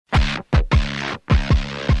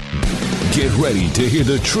Get ready to hear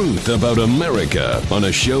the truth about America on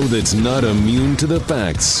a show that's not immune to the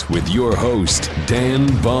facts with your host, Dan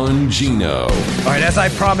Bongino. All right, as I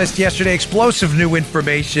promised yesterday, explosive new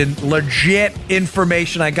information, legit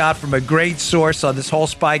information I got from a great source on this whole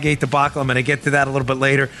Spygate debacle. I'm going to get to that a little bit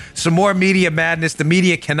later. Some more media madness. The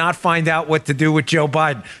media cannot find out what to do with Joe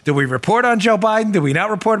Biden. Do we report on Joe Biden? Do we not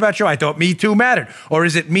report about Joe? I thought Me Too mattered. Or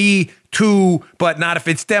is it Me Too, but not if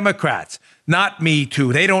it's Democrats? Not Me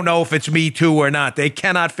Too. They don't know if it's Me Too or not. They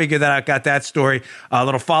cannot figure that out. Got that story. A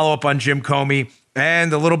little follow-up on Jim Comey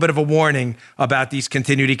and a little bit of a warning about these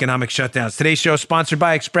continued economic shutdowns. Today's show is sponsored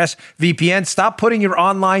by ExpressVPN. Stop putting your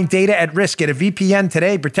online data at risk. Get a VPN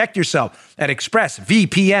today. Protect yourself at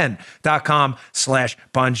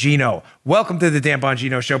expressvpn.com/Bongino. Welcome to the Dan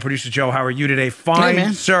Bongino Show. Producer Joe, how are you today? Fine,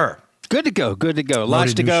 man. sir. Good to go.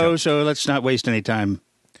 Lots to go, so let's not waste any time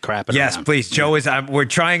crapping Yes, around. please. Joe is. We're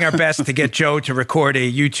trying our best to get Joe to record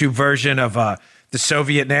a YouTube version of the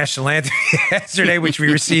Soviet national anthem yesterday, which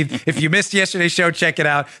we received. If you missed yesterday's show, check it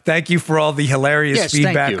out. Thank you for all the hilarious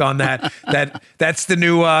feedback on that. That's the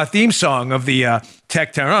new theme song of the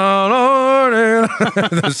tech tyrant,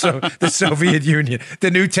 the Soviet Union, the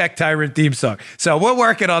new tech tyrant theme song. So we're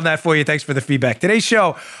working on that for you. Thanks for the feedback. Today's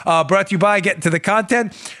show brought to you by, getting to the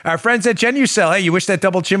content, our friends at Genucel. Hey, you wish that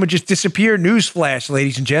double chin would just disappear? Newsflash,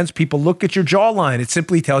 ladies and gents. People look at your jawline. It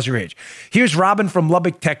simply tells your age. Here's Robin from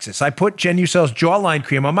Lubbock, Texas. I put Genucel's jawline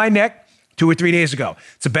cream on my neck 2 or 3 days ago.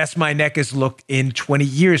 It's the best my neck has looked in 20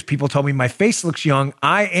 years. People told me my face looks young.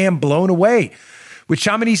 I am blown away. With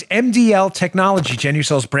Chamonix's MDL technology,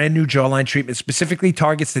 Genucel's brand new jawline treatment specifically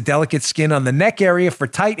targets the delicate skin on the neck area for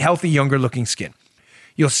tight, healthy, younger looking skin.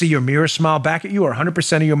 You'll see your mirror smile back at you, or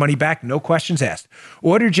 100% of your money back, no questions asked.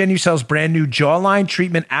 Order Genucel's brand new jawline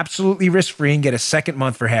treatment absolutely risk-free and get a second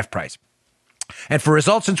month for half price. And for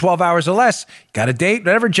results in 12 hours or less, got a date,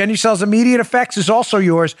 whatever, Genucel's immediate effects is also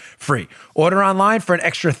yours free. Order online for an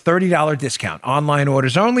extra $30 discount. Online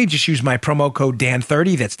orders only. Just use my promo code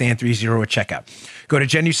DAN30. That's DAN30 at checkout. Go to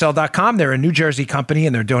Genucel.com. They're a New Jersey company,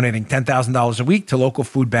 and they're donating $10,000 a week to local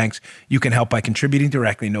food banks. You can help by contributing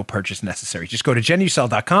directly. No purchase necessary. Just go to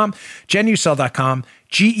Genucel.com. Genucel.com.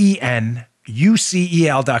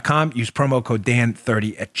 GENUCEL.com. Use promo code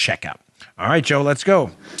DAN30 at checkout. All right, Joe, let's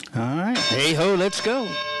go. All right. Hey-ho, let's go.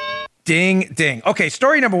 Ding, ding. Okay,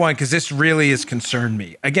 story number one, because this really has concerned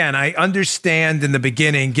me. Again, I understand in the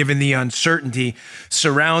beginning, given the uncertainty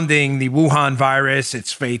surrounding the Wuhan virus,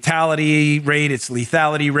 its fatality rate, its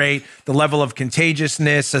lethality rate, the level of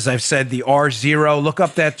contagiousness, as I've said, the R0. Look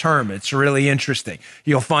up that term. It's really interesting.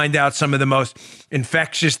 You'll find out some of the most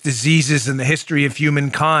infectious diseases in the history of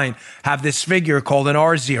humankind have this figure called an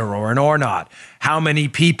R0 or an R0. How many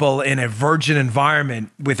people in a virgin environment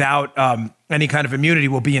without any kind of immunity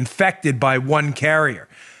will be infected by one carrier?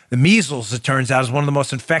 The measles, it turns out, is one of the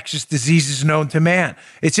most infectious diseases known to man.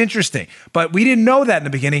 It's interesting, but we didn't know that in the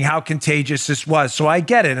beginning, how contagious this was. So I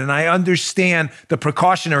get it, and I understand the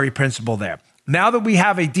precautionary principle there. Now that we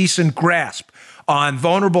have a decent grasp on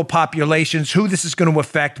vulnerable populations, who this is going to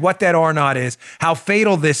affect, what that R0 is, how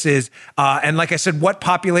fatal this is, and like I said, what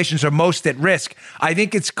populations are most at risk, I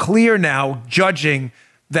think it's clear now, judging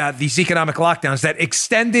that these economic lockdowns, that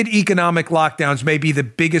extended economic lockdowns may be the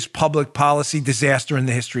biggest public policy disaster in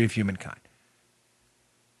the history of humankind.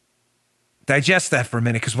 Digest that for a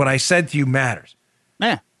minute, because what I said to you matters.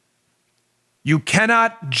 Yeah. You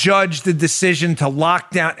cannot judge the decision to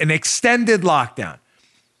lock down, an extended lockdown.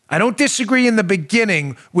 I don't disagree in the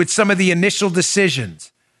beginning with some of the initial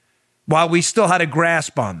decisions while we still had a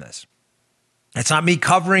grasp on this. It's not me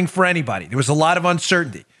covering for anybody. There was a lot of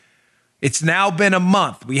uncertainty. It's now been a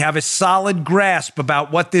month. We have a solid grasp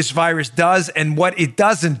about what this virus does and what it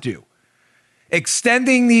doesn't do.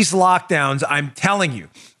 Extending these lockdowns, I'm telling you,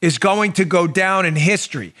 is going to go down in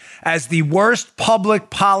history as the worst public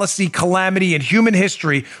policy calamity in human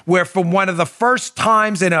history, where for one of the first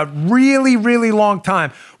times in a really, really long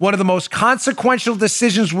time, one of the most consequential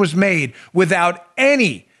decisions was made without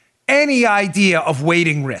any idea of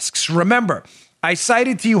weighting risks. Remember, I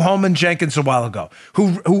cited to you Holman Jenkins a while ago,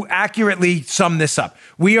 who accurately summed this up.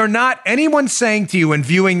 We are not anyone saying to you and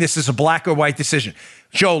viewing this as a black or white decision.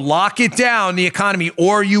 Joe, lock it down, the economy,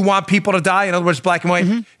 or you want people to die. In other words, black and white.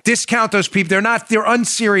 Mm-hmm. Discount those people. They're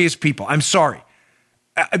unserious people. I'm sorry.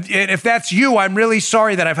 If that's you, I'm really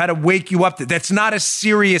sorry that I've had to wake you up. That's not a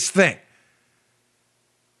serious thing.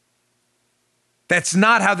 That's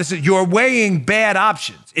not how this is. You're weighing bad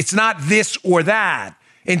options. It's not this or that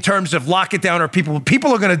in terms of lock it down or people.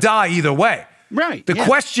 People are going to die either way. Right. The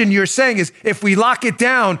question you're saying is, if we lock it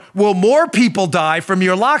down, will more people die from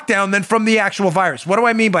your lockdown than from the actual virus? What do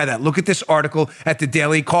I mean by that? Look at this article at the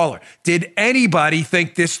Daily Caller. Did anybody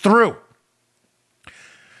think this through?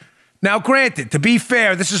 Now, granted, to be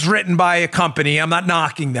fair, this is written by a company. I'm not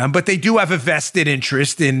knocking them, but they do have a vested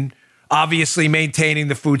interest in obviously maintaining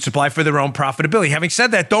the food supply for their own profitability. Having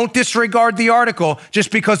said that, don't disregard the article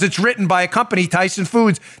just because it's written by a company, Tyson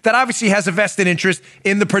Foods, that obviously has a vested interest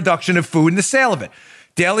in the production of food and the sale of it.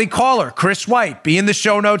 Daily Caller, Chris White, be in the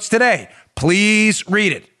show notes today. Please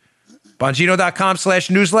read it.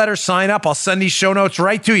 Bongino.com/newsletter. Sign up. I'll send these show notes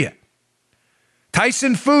right to you.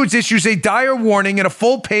 Tyson Foods issues a dire warning in a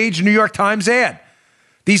full-page New York Times ad.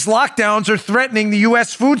 These lockdowns are threatening the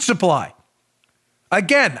U.S. food supply.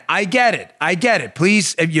 Again, I get it.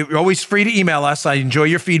 Please, you're always free to email us. I enjoy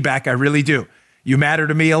your feedback. I really do. You matter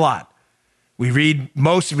to me a lot. We read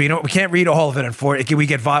most of it. We can't read all of it, unfortunately. We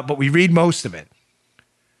get but we read most of it.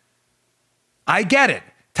 I get it.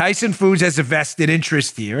 Tyson Foods has a vested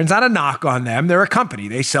interest here. It's not a knock on them. They're a company.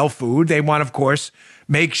 They sell food. They want, of course,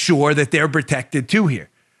 make sure that they're protected too here.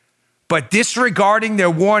 But disregarding their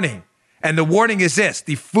warning, and the warning is this: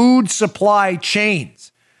 the food supply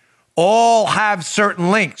chains all have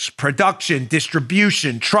certain links: production,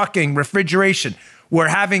 distribution, trucking, refrigeration. We're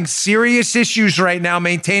having serious issues right now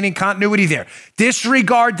maintaining continuity there.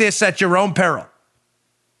 Disregard this at your own peril.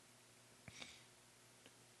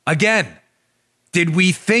 Again, did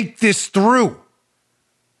we think this through?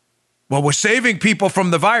 Well, we're saving people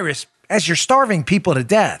from the virus as you're starving people to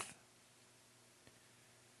death.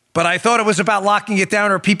 But I thought it was about locking it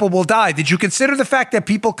down or people will die. Did you consider the fact that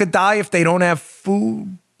people could die if they don't have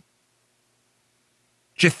food?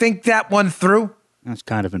 Did you think that one through? That's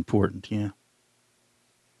kind of important, yeah.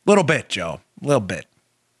 Little bit, Joe. A little bit.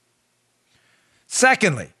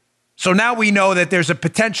 Secondly, so now we know that there's a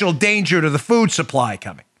potential danger to the food supply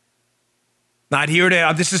coming. Not here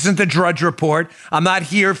to, this isn't the Drudge Report. I'm not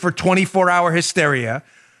here for 24-hour hysteria.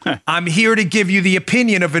 I'm here to give you the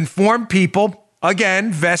opinion of informed people.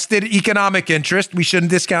 Again, vested economic interest. We shouldn't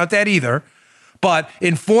discount that either. But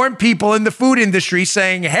informed people in the food industry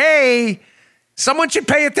saying, hey, someone should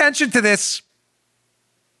pay attention to this.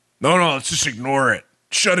 No, let's just ignore it.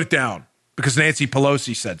 Shut it down. Because Nancy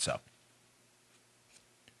Pelosi said so.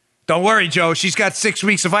 Don't worry, Joe. She's got 6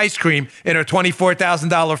 weeks of ice cream in her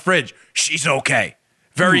 $24,000 fridge. She's okay.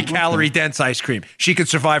 Very calorie-dense ice cream. She could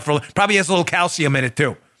survive for, probably has a little calcium in it,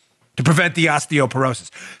 too, to prevent the osteoporosis.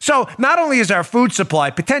 So not only is our food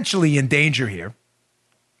supply potentially in danger here,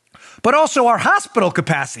 but also our hospital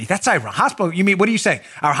capacity. That's ironic. Hospital, you mean, what are you saying?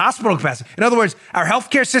 Our hospital capacity. In other words, our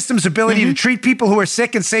healthcare system's ability to treat people who are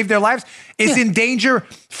sick and save their lives is in danger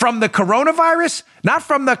from the coronavirus, not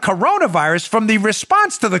from the coronavirus, from the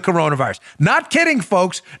response to the coronavirus. Not kidding,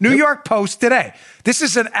 folks. New York Post today. This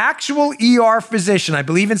is an actual ER physician, I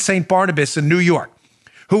believe in St. Barnabas in New York,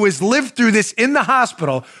 who has lived through this in the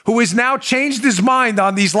hospital, who has now changed his mind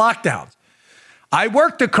on these lockdowns. I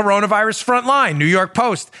worked the coronavirus front line, New York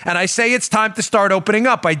Post, and I say it's time to start opening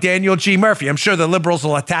up by Daniel G. Murphy. I'm sure the liberals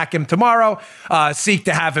will attack him tomorrow, seek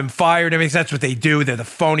to have him fired. I mean, that's what they do. They're the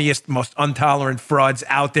phoniest, most intolerant frauds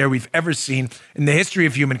out there we've ever seen in the history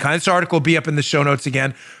of humankind. This article will be up in the show notes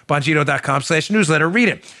again, Bongino.com/newsletter. Read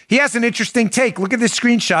it. He has an interesting take. Look at this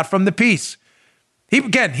screenshot from the piece.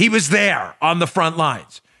 He was there on the front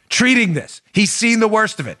lines, treating this. He's seen the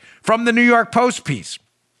worst of it. From the New York Post piece.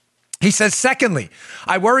 He says, secondly,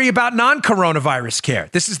 I worry about non-coronavirus care.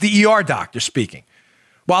 This is the ER doctor speaking.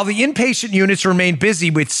 While the inpatient units remain busy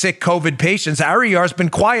with sick COVID patients, our ER has been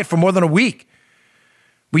quiet for more than a week.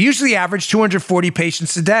 We usually average 240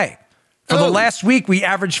 patients a day. For the last week, we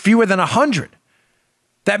averaged fewer than 100.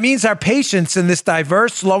 That means our patients in this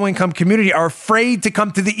diverse, low-income community are afraid to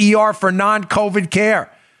come to the ER for non-COVID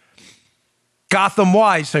care. Gotham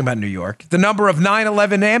Wise, talking about New York, the number of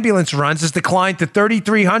 9/11 ambulance runs has declined to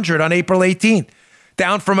 3,300 on April 18th,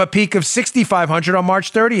 down from a peak of 6,500 on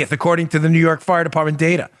March 30th, according to the New York Fire Department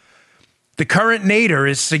data. The current nadir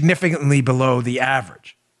is significantly below the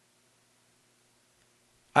average.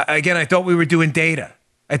 Again, I thought we were doing data.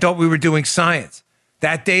 I thought we were doing science.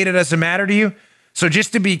 That data doesn't matter to you? So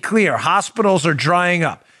just to be clear, hospitals are drying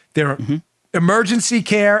up. They're emergency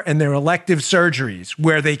care and their elective surgeries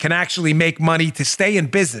where they can actually make money to stay in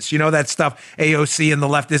business. You know, that stuff AOC and the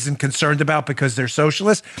left isn't concerned about because they're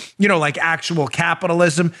socialists. You know, like actual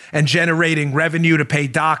capitalism and generating revenue to pay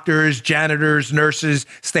doctors, janitors, nurses,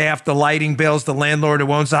 staff, the lighting bills, the landlord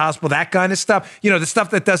who owns the hospital, that kind of stuff. You know, the stuff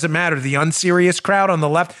that doesn't matter to the unserious crowd on the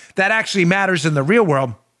left, that actually matters in the real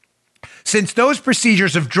world. Since those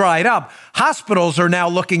procedures have dried up, hospitals are now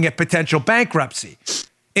looking at potential bankruptcy.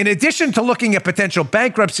 In addition to looking at potential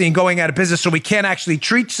bankruptcy and going out of business so we can't actually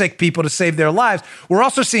treat sick people to save their lives, we're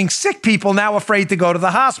also seeing sick people now afraid to go to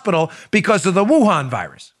the hospital because of the Wuhan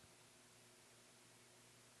virus.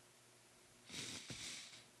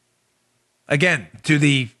 Again,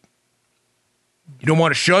 you don't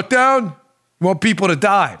want a shutdown? You want people to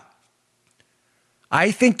die.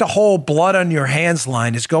 I think the whole blood on your hands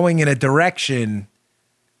line is going in a direction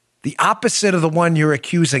the opposite of the one you're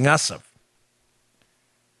accusing us of.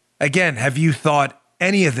 Again, have you thought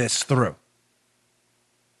any of this through?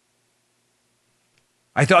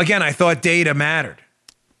 I thought data mattered.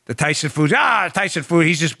 The Tyson Foods,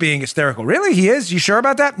 he's just being hysterical. Really? He is? You sure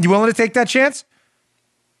about that? You willing to take that chance?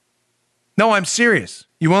 No, I'm serious.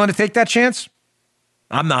 You willing to take that chance?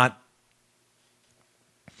 I'm not.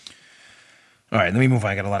 All right, let me move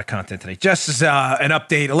on. I got a lot of content today. Just as an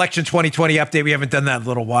update, election 2020 update. We haven't done that in a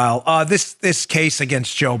little while. This case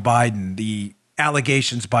against Joe Biden, the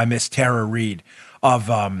allegations by Miss Tara Reid of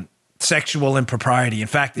sexual impropriety, in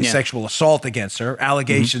fact, the sexual assault against her,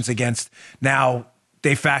 allegations against now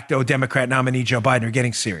de facto Democrat nominee Joe Biden are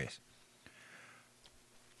getting serious.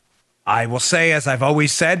 I will say, as I've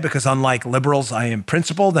always said, because unlike liberals, I am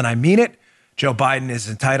principled and I mean it, Joe Biden is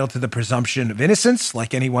entitled to the presumption of innocence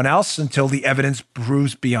like anyone else until the evidence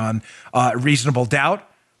proves beyond reasonable doubt,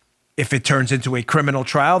 if it turns into a criminal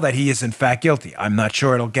trial, that he is in fact guilty. I'm not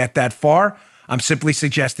sure it'll get that far. I'm simply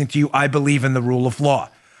suggesting to you, I believe in the rule of law.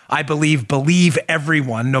 I believe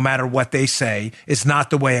everyone, no matter what they say, is not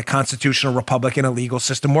the way a constitutional republic and a legal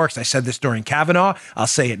system works. I said this during Kavanaugh. I'll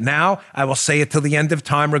say it now. I will say it till the end of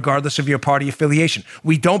time, regardless of your party affiliation.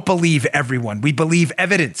 We don't believe everyone. We believe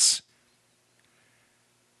evidence.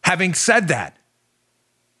 Having said that,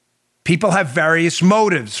 people have various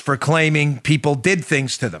motives for claiming people did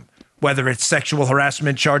things to them, whether it's sexual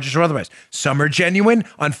harassment charges or otherwise. Some are genuine.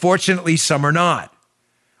 Unfortunately, some are not.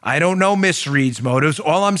 I don't know Miss Reid's motives.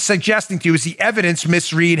 All I'm suggesting to you is the evidence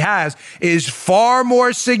Miss Reid has is far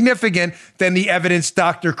more significant than the evidence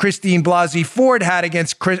Dr. Christine Blasey Ford had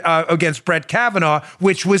against Brett Kavanaugh,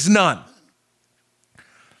 which was none.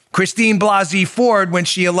 Christine Blasey Ford, when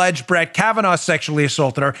she alleged Brett Kavanaugh sexually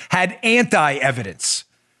assaulted her, had anti-evidence.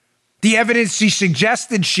 The evidence she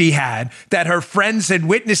suggested she had, that her friends had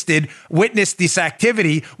witnessed this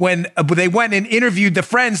activity, when they went and interviewed the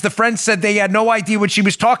friends said they had no idea what she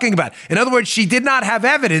was talking about. In other words, she did not have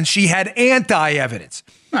evidence. She had anti-evidence.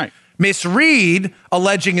 Right. Miss Reid,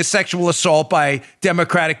 alleging a sexual assault by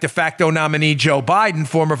Democratic de facto nominee Joe Biden,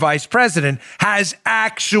 former vice president, has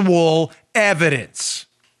actual evidence.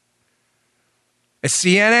 A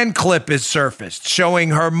CNN clip is surfaced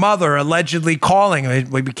showing her mother allegedly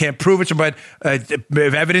calling. We can't prove it, but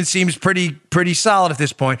evidence seems pretty solid at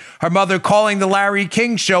this point. Her mother calling the Larry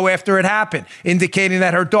King show after it happened, indicating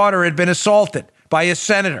that her daughter had been assaulted by a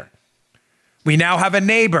senator. We now have a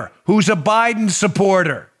neighbor who's a Biden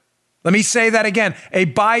supporter. Let me say that again. A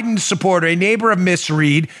Biden supporter, a neighbor of Miss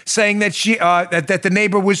Reid, saying that that the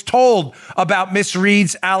neighbor was told about Miss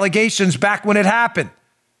Reid's allegations back when it happened.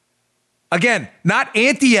 Again, not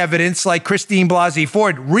anti-evidence like Christine Blasey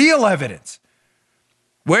Ford, real evidence.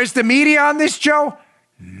 Where's the media on this, Joe?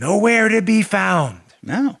 Nowhere to be found.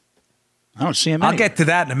 No, I don't see him I'll anywhere. get to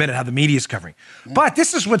that in a minute, how the media is covering. Yeah. But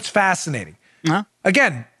this is what's fascinating. Uh-huh.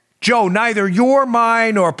 Again, Joe, neither your,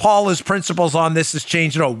 mine, or Paula's principles on this has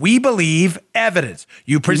changed at all. We believe evidence.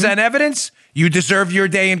 You present evidence, you deserve your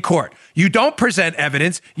day in court. You don't present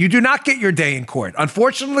evidence, you do not get your day in court.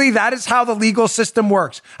 Unfortunately, that is how the legal system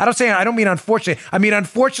works. I don't mean unfortunately. I mean,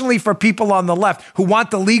 unfortunately for people on the left who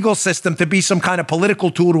want the legal system to be some kind of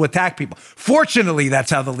political tool to attack people. Fortunately,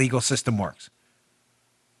 that's how the legal system works.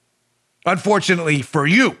 Unfortunately for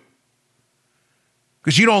you,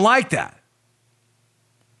 because you don't like that.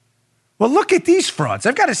 Well, look at these frauds.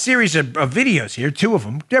 I've got a series of videos here, 2 of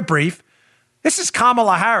them. They're brief. This is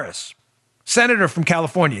Kamala Harris, senator from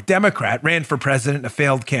California, Democrat, ran for president in a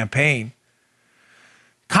failed campaign.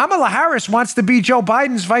 Kamala Harris wants to be Joe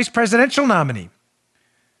Biden's vice presidential nominee.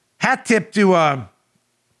 Hat tip to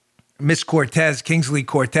Miss Cortez, Kingsley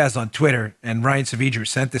Cortez on Twitter, and Ryan Savidra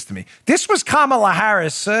sent this to me. This was Kamala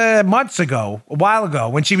Harris months ago, a while ago,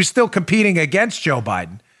 when she was still competing against Joe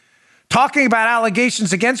Biden, talking about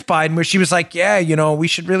allegations against Biden, where she was like, yeah, you know, we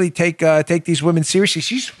should really take these women seriously.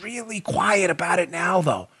 She's really quiet about it now,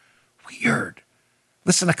 though. Weird.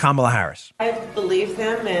 Listen to Kamala Harris. I believe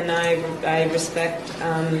them, and I respect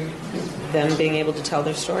them being able to tell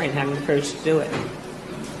their story and having the courage to do it.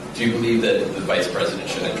 Do you believe that the vice president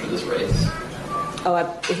should enter this race?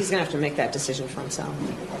 He's going to have to make that decision for himself.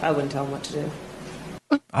 I wouldn't tell him what to do.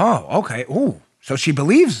 Oh, okay. Ooh, so she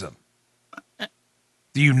believes them.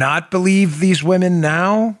 Do you not believe these women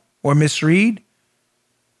now or Miss Reed?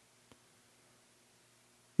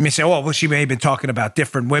 You may say, oh, well, she may have been talking about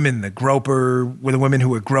different women, the groper, the women who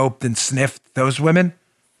were groped and sniffed, those women.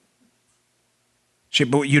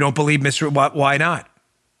 But you don't believe Miss Reed? Why not?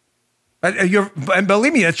 And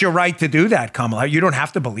believe me, that's your right to do that, Kamala. You don't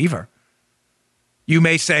have to believe her. You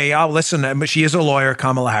may say, oh, listen, she is a lawyer,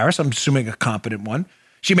 Kamala Harris. I'm assuming a competent one.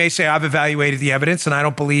 She may say, I've evaluated the evidence and I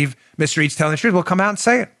don't believe Miss Reed's telling the truth. Well, come out and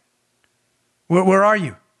say it. Where are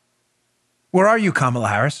you? Where are you, Kamala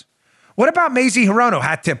Harris? What about Mazie Hirono?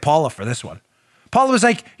 Hat tip Paula for this one. Paula was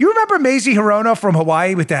like, you remember Mazie Hirono from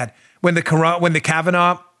Hawaii with that, when the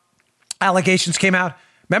Kavanaugh allegations came out?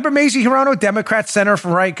 Remember Mazie Hirono, Democrat senator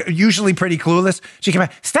from right, usually pretty clueless? She came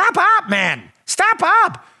out, stop up, man. Stop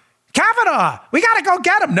up. Kavanaugh, we got to go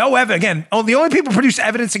get him. No evidence. Again, the only people who produced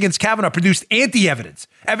evidence against Kavanaugh produced anti-evidence,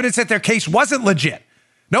 evidence that their case wasn't legit.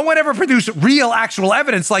 No one ever produced real, actual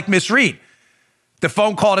evidence like Miss Reed, the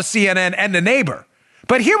phone call to CNN and the neighbor.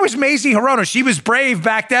 But here was Mazie Hirono. She was brave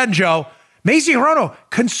back then, Joe. Mazie Hirono,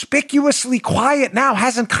 conspicuously quiet now,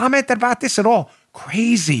 hasn't commented about this at all.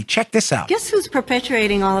 Crazy. Check this out. Guess who's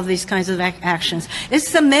perpetuating all of these kinds of actions?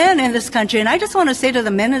 It's the men in this country. And I just want to say to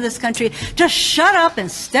the men in this country, just shut up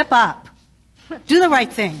and step up. Do the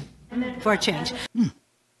right thing for a change.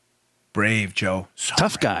 Brave, Joe. So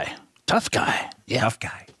tough brave. guy. Tough guy. Yeah. Tough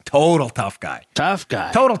guy. Total tough guy. Tough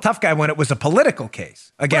guy. Total tough guy when it was a political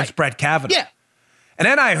case against Brett Kavanaugh. Yeah. And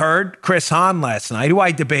then I heard Chris Hahn last night, who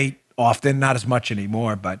I debate often, not as much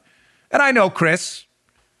anymore, and I know Chris.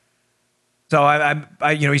 So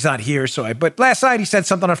I he's not here. But last night he said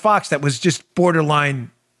something on Fox that was just borderline,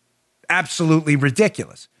 absolutely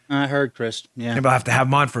ridiculous. I heard Chris. Yeah. Maybe I'll have to have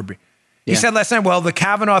him on for a brief. He said last night, well, the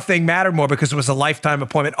Kavanaugh thing mattered more because it was a lifetime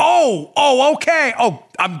appointment. Oh, okay. Oh,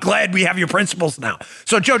 I'm glad we have your principles now.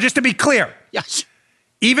 So, Joe, just to be clear. Yes.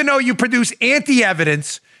 Even though you produce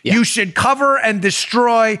anti-evidence, you should cover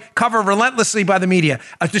relentlessly by the media,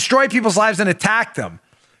 destroy people's lives and attack them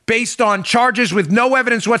based on charges with no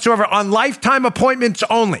evidence whatsoever on lifetime appointments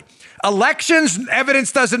only. Elections,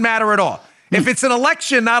 evidence doesn't matter at all. If it's an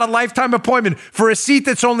election, not a lifetime appointment for a seat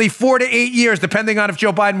that's only 4 to 8 years, depending on if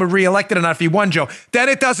Joe Biden were reelected or not, if he won, Joe, then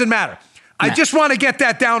it doesn't matter. I just want to get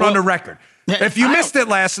that down on the record. If you missed it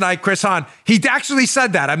last night, Chris Hahn, he actually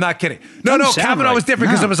said that. I'm not kidding. No, Kavanaugh was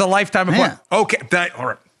different because it was a lifetime appointment. Okay, all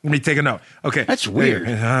right. Let me take a note. Okay. That's weird.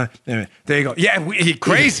 There you go. Yeah,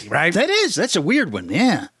 crazy, right? That is. That's a weird one.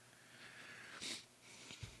 Yeah.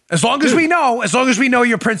 As long as we know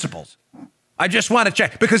your principles. I just want to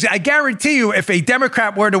check. Because I guarantee you, if a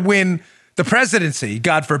Democrat were to win the presidency,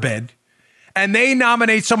 God forbid, and they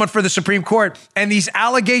nominate someone for the Supreme Court, and these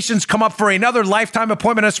allegations come up for another lifetime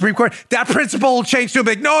appointment on the Supreme Court, that principle will change too.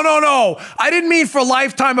 Like, no. I didn't mean for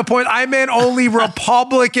lifetime appointment. I meant only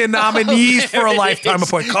Republican nominees for a lifetime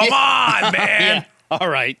appointment. Come on, man. Yeah. All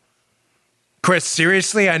right. Chris,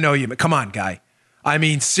 seriously? I know you. Come on, guy. I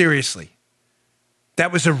mean, seriously.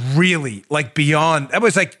 That was that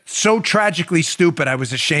was like so tragically stupid. I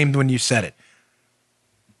was ashamed when you said it.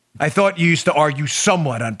 I thought you used to argue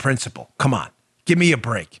somewhat on principle. Come on, give me a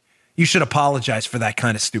break. You should apologize for that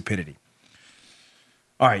kind of stupidity.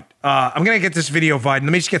 All right, I'm going to get this video viral. Let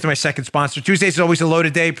me just get to my second sponsor. Tuesdays is always a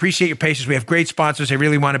loaded day. Appreciate your patience. We have great sponsors. They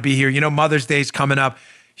really want to be here. You know, Mother's Day is coming up.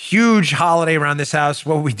 Huge holiday around this house.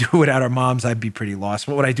 What would we do without our moms? I'd be pretty lost.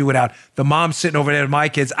 What would I do without the mom sitting over there with my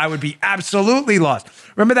kids? I would be absolutely lost.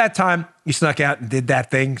 Remember that time you snuck out and did that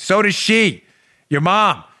thing? So does she, your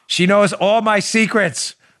mom. She knows all my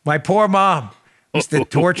secrets. My poor mom. Used to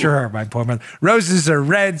torture her, my poor mother. Roses are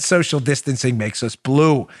red. Social distancing makes us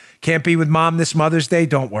blue. Can't be with mom this Mother's Day?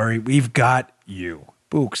 Don't worry. We've got you.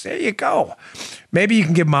 Books. There you go. Maybe you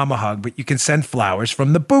can give mom a hug, but you can send flowers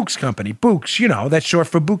from the Books Company. Books, that's short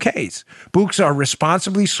for bouquets. Books are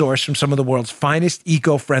responsibly sourced from some of the world's finest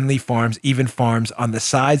eco-friendly farms, even farms on the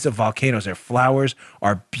sides of volcanoes. Their flowers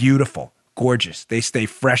are beautiful, gorgeous. They stay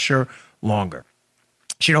fresher longer.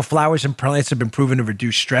 Flowers and plants have been proven to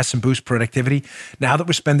reduce stress and boost productivity. Now that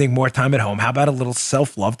we're spending more time at home, how about a little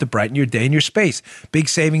self-love to brighten your day and your space? Big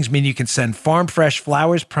savings mean you can send farm-fresh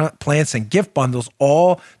flowers, plants, and gift bundles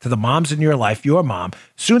all to the moms in your life, your mom,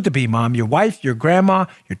 soon-to-be mom, your wife, your grandma,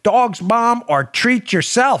 your dog's mom, or treat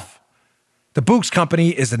yourself. The Books Company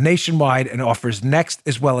is nationwide and offers next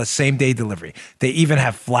as well as same-day delivery. They even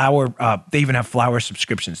have flower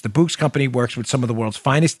subscriptions. The Books Company works with some of the world's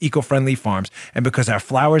finest eco-friendly farms, and because our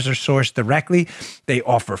flowers are sourced directly, they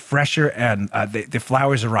offer fresher and the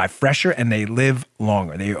flowers arrive fresher and they live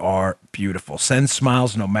longer. They are beautiful. Send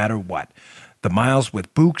smiles no matter what. The miles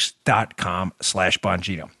with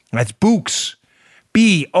Books.com/Bongino. That's Books.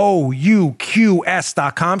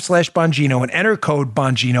 BOUQS.com/Bongino and enter code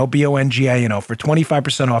Bongino, Bongino, for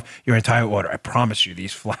 25% off your entire order. I promise you,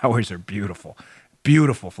 these flowers are beautiful.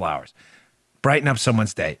 Beautiful flowers. Brighten up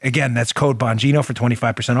someone's day. Again, that's code Bongino for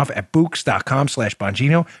 25% off at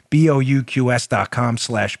Bouqs.com/Bongino,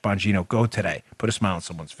 BOUQS.com/Bongino. Go today. Put a smile on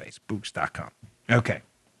someone's face. Bouqs.com. Okay.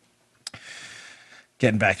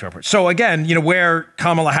 Getting back to our report. So again, where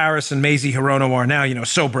Kamala Harris and Mazie Hirono are now,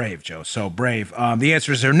 so brave, Joe, so brave. The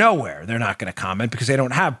answer is they're nowhere. They're not going to comment because they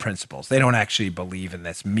don't have principles. They don't actually believe in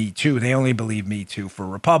this Me Too. They only believe Me Too for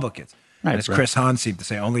Republicans. Right, and as Chris Hahn seemed to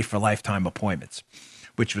say, only for lifetime appointments,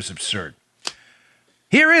 which was absurd.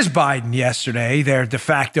 Here is Biden yesterday, their de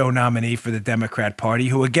facto nominee for the Democrat Party,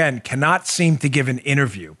 who again cannot seem to give an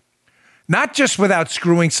interview. Not just without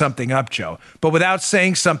screwing something up, Joe, but without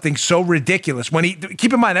saying something so ridiculous.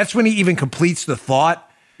 Keep in mind, that's when he even completes the thought.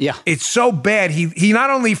 Yeah. It's so bad. He not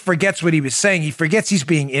only forgets what he was saying, he forgets he's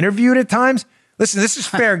being interviewed at times. Listen, this is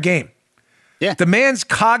fair game. Yeah. The man's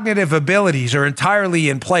cognitive abilities are entirely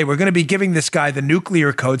in play. We're going to be giving this guy the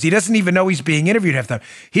nuclear codes. He doesn't even know he's being interviewed half the time.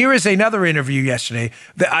 Here is another interview yesterday.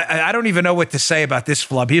 I don't even know what to say about this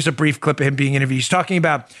flub. Here's a brief clip of him being interviewed. He's talking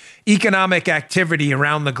about economic activity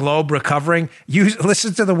around the globe recovering.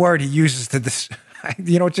 Listen to the word he uses to this.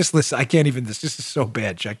 Just listen. I can't even. This is so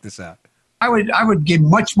bad. Check this out. I would get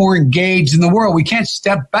much more engaged in the world. We can't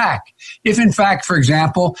step back. If, in fact, for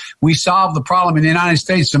example, we solve the problem in the United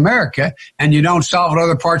States of America and you don't solve it in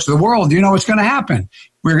other parts of the world, you know what's going to happen.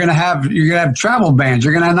 You're going to have travel bans.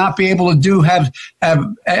 You're going to not be able to have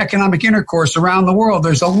economic intercourse around the world.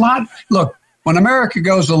 There's a lot. Look, when America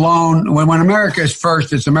goes alone, when America is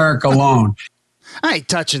first, it's America alone. I ain't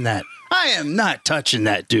touching that. I am not touching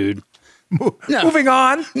that, dude. No. Moving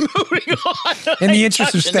on. In the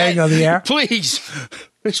interest of staying on the air. Please.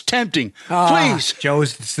 It's tempting. Please. Joe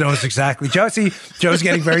knows exactly. Joe's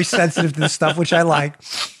getting very sensitive to this stuff, which I like.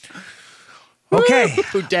 Okay.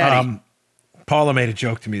 Ooh, Daddy. Paula made a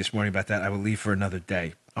joke to me this morning about that. I will leave for another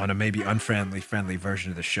day on a maybe friendly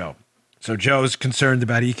version of the show. So Joe's concerned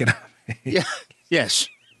about economic. Yeah. Yes.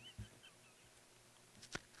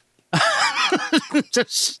 I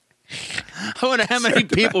wonder how many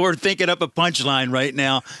people are thinking up a punchline right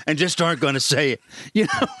now and just aren't going to say it.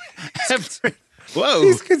 Whoa.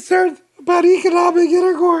 He's concerned about economic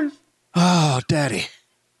intercourse. Oh, Daddy.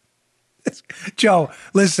 Joe,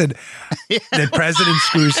 listen, the president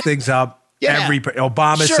screws things up. Yeah.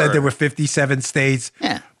 Obama said there were 57 states.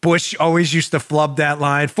 Yeah. Bush always used to flub that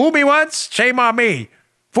line. Fool me once, shame on me.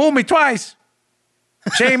 Fool me twice,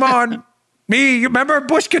 shame on me. You remember,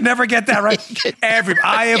 Bush could never get that right.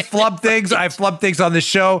 I have flubbed things. I flubbed things on the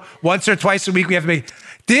show once or twice a week. We have to make.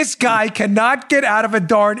 This guy cannot get out of a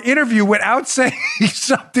darn interview without saying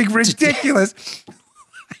something ridiculous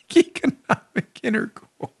like economic intercourse.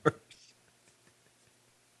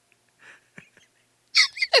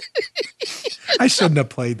 I shouldn't have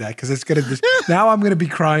played that because it's gonna. Now I'm gonna be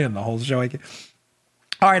crying the whole show.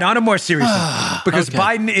 All right, on a more serious note, because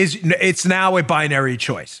Biden it's now a binary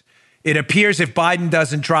choice. It appears if Biden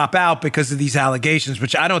doesn't drop out because of these allegations,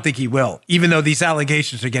 which I don't think he will, even though these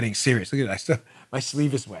allegations are getting serious. Look at that. My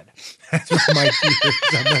sleeve is wet. That's my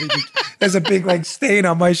tears. There's a big stain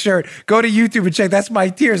on my shirt. Go to YouTube and check. That's my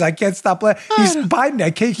tears. I can't stop laughing. He's Biden.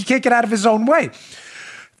 He can't get out of his own way.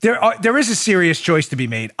 There is a serious choice to be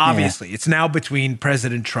made. Obviously, It's now between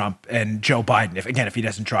President Trump and Joe Biden. If he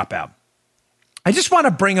doesn't drop out. I just want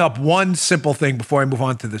to bring up one simple thing before I move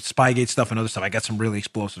on to the Spygate stuff and other stuff. I got some really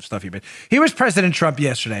explosive stuff here. But here was President Trump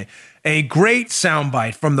yesterday. A great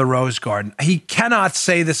soundbite from the Rose Garden. He cannot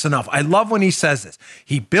say this enough. I love when he says this.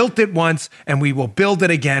 He built it once, and we will build it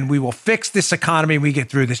again. We will fix this economy when we get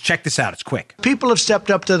through this. Check this out. It's quick. People have stepped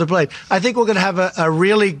up to the plate. I think we're going to have a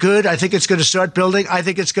really good, I think it's going to start building. I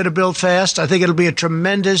think it's going to build fast. I think it'll be a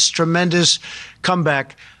tremendous, tremendous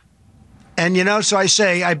comeback. And, so I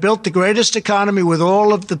say I built the greatest economy with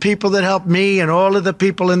all of the people that helped me and all of the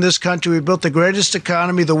people in this country. We built the greatest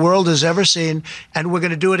economy the world has ever seen, and we're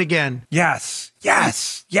going to do it again. Yes,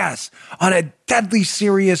 yes, yes. On a deadly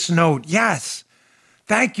serious note, yes.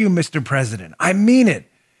 Thank you, Mr. President. I mean it.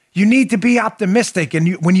 You need to be optimistic.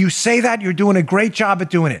 And when you say that, you're doing a great job at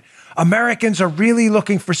doing it. Americans are really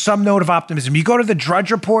looking for some note of optimism. You go to the Drudge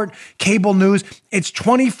Report, cable news, it's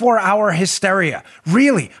 24-hour hysteria.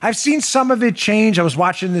 Really. I've seen some of it change. I was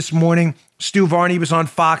watching this morning. Stu Varney was on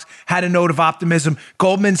Fox, had a note of optimism.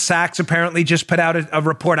 Goldman Sachs apparently just put out a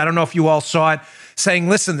report. I don't know if you all saw it, saying,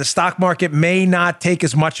 listen, the stock market may not take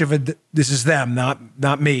as much of This is them,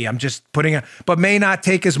 not me. I'm just but may not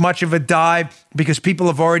take as much of a dive because people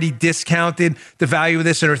have already discounted the value of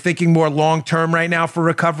this and are thinking more long-term right now for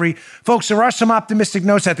recovery. Folks, there are some optimistic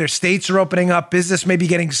notes out there. States are opening up. Business may be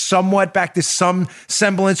getting somewhat back to some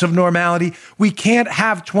semblance of normality. We can't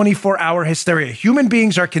have 24-hour hysteria. Human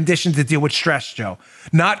beings are conditioned to deal with stress, Joe.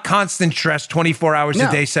 Not constant stress 24 hours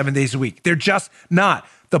a day, 7 days a week. They're just not.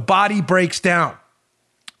 The body breaks down.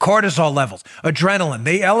 Cortisol levels, adrenaline,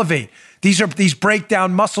 they elevate. These break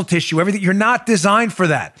down muscle tissue, everything. You're not designed for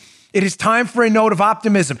that. It is time for a note of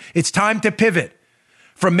optimism. It's time to pivot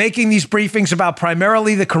from making these briefings about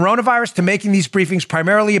primarily the coronavirus to making these briefings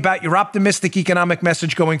primarily about your optimistic economic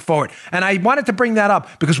message going forward. And I wanted to bring that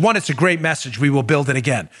up because, one, it's a great message. We will build it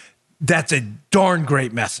again. That's a darn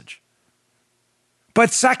great message. But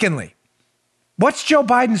secondly, what's Joe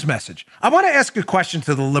Biden's message? I want to ask a question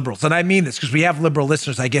to the liberals, and I mean this because we have liberal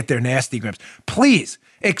listeners. I get their nasty grips. Please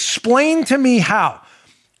explain to me how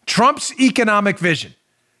Trump's economic vision,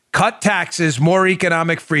 cut taxes, more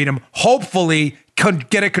economic freedom, hopefully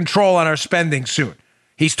get a control on our spending soon.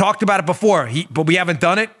 He's talked about it before, but we haven't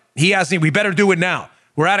done it. He hasn't. We better do it now.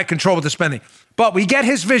 We're out of control with the spending. But we get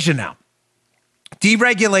his vision now.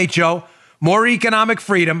 Deregulate, Joe, more economic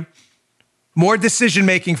freedom, more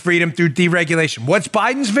decision-making freedom through deregulation. What's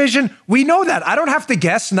Biden's vision? We know that. I don't have to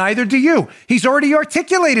guess. Neither do you. He's already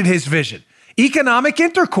articulated his vision. Economic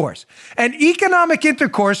intercourse. And economic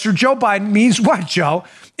intercourse through Joe Biden means what, Joe?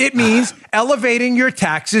 It means elevating your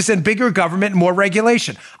taxes and bigger government and more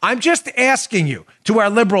regulation. I'm just asking you, to our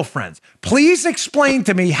liberal friends, please explain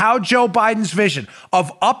to me how Joe Biden's vision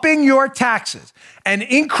of upping your taxes and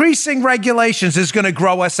increasing regulations is going to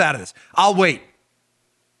grow us out of this. I'll wait.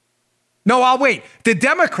 No, I'll wait. The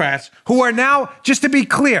Democrats, who are now, just to be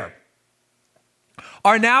clear,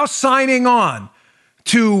 are now signing on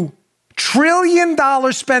to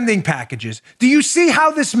trillion-dollar spending packages. Do you see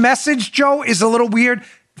how this message, Joe, is a little weird?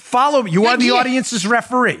 Follow me. You are the audience's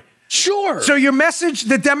referee. Sure. So your message,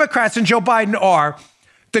 the Democrats and Joe Biden are,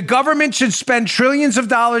 the government should spend trillions of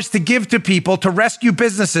dollars to give to people to rescue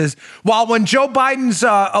businesses, while when Joe Biden's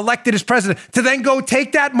elected as president, to then go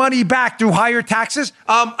take that money back through higher taxes.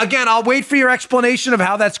 Again, I'll wait for your explanation of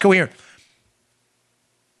how that's coherent.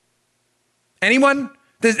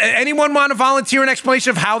 Does anyone want to volunteer an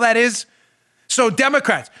explanation of how that is? So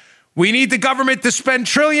Democrats, we need the government to spend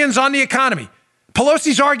trillions on the economy.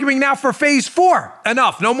 Pelosi's arguing now for phase 4.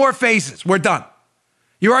 Enough. No more phases. We're done.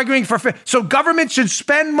 You're arguing for, so government should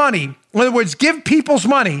spend money. In other words, give people's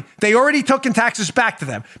money they already took in taxes back to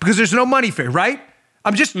them because there's no money for it, right?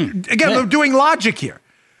 I'm just, we're doing logic here.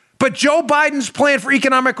 But Joe Biden's plan for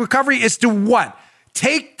economic recovery is to what?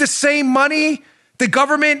 Take the same money the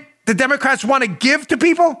Democrats want to give to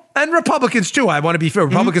people, and Republicans too. I want to be fair.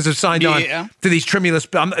 Republicans have signed on to these stimulus,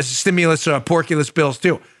 porculus bills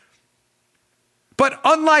too. But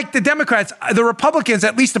unlike the Democrats, the Republicans,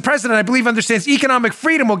 at least the president, I believe, understands economic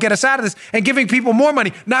freedom will get us out of this and giving people more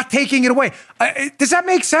money, not taking it away. Does that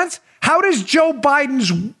make sense? How does Joe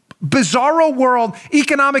Biden's bizarro world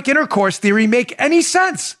economic intercourse theory make any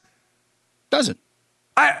sense? Doesn't.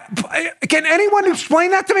 Can anyone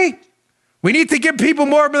explain that to me? We need to give people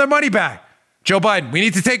more of their money back. Joe Biden, we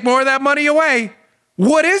need to take more of that money away.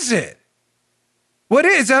 What is it? What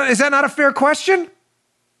is that not a fair question?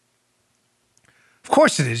 Of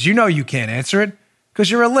course it is. You know you can't answer it because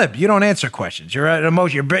you're a lib. You don't answer questions. You're an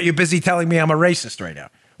emoji. You're busy telling me I'm a racist right now,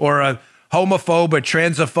 or a homophobe, or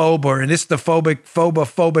transphobe, or an istophobic,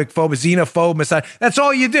 xenophobe, messiah. That's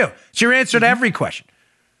all you do. It's your answer to every question.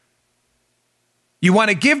 You want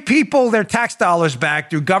to give people their tax dollars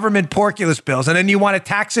back through government porculus bills, and then you want to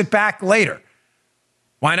tax it back later.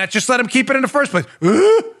 Why not just let them keep it in the first place?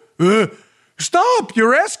 Stop.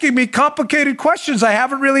 You're asking me complicated questions I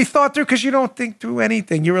haven't really thought through because you don't think through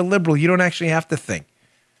anything. You're a liberal. You don't actually have to think.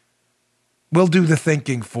 We'll do the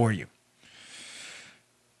thinking for you.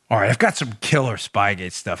 All right, I've got some killer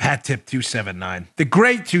Spygate stuff. Hat tip 279. The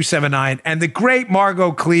great 279 and the great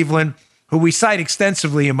Margot Cleveland, who we cite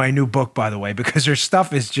extensively in my new book, by the way, because her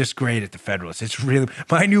stuff is just great at the Federalist. It's really,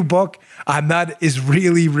 my new book, is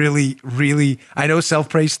really, really, really, I know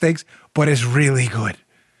self-praise stinks, but it's really good.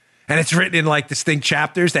 And it's written in like distinct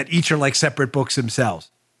chapters that each are like separate books themselves.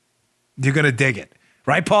 You're going to dig it.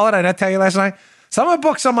 Right, Paula? Did I not tell you last night? Some of the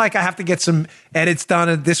books, I'm like, I have to get some edits done,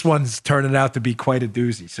 and this one's turning out to be quite a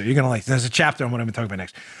doozy. So you're going to like, there's a chapter on what I'm going to talk about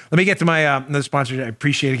next. Let me get to my another sponsor. I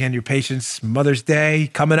appreciate, again, your patience. Mother's Day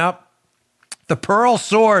coming up. The Pearl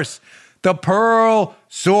Source. The Pearl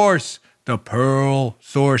Source. The Pearl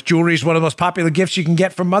Source. Jewelry is one of the most popular gifts you can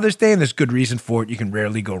get for Mother's Day, and there's good reason for it. You can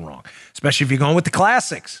rarely go wrong, especially if you're going with the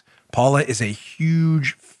classics. Paula is a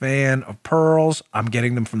huge fan of pearls. I'm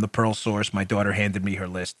getting them from the Pearl Source. My daughter handed me her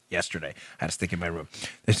list yesterday. I had to stick in my room.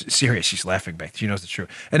 It's serious. She's laughing back. She knows the truth.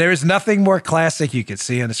 And there is nothing more classic. You can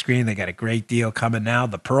see on the screen. They got a great deal coming now.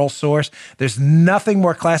 The Pearl Source. There's nothing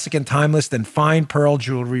more classic and timeless than fine pearl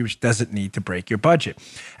jewelry, which doesn't need to break your budget.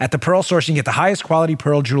 At the Pearl Source, you can get the highest quality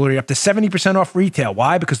pearl jewelry up to 70% off retail.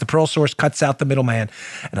 Why? Because the Pearl Source cuts out the middleman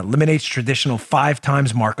and eliminates traditional 5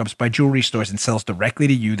 times markups by jewelry stores and sells directly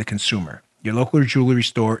to you, the consumer. Your local jewelry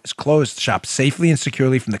store is closed. Shop safely and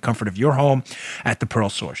securely from the comfort of your home at the Pearl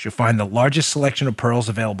Source. You'll find the largest selection of pearls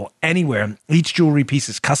available anywhere. Each jewelry piece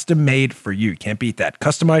is custom made for you. Can't beat that.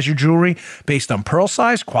 Customize your jewelry based on pearl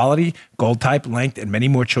size, quality, gold type, length, and many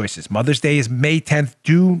more choices. Mother's Day is May 10th.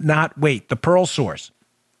 Do not wait. The Pearl Source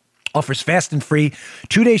offers fast and free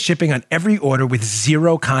 2-day shipping on every order with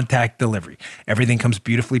 0 contact delivery. Everything comes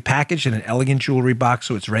beautifully packaged in an elegant jewelry box,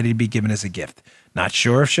 so it's ready to be given as a gift. Not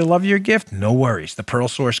sure if she'll love your gift? No worries. The Pearl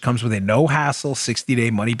Source comes with a no-hassle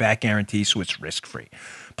 60-day money-back guarantee, so it's risk-free.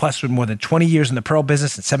 Plus, with more than 20 years in the pearl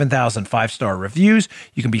business and 7,000 5-star reviews,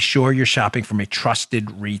 you can be sure you're shopping from a trusted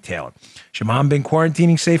retailer. Has your mom been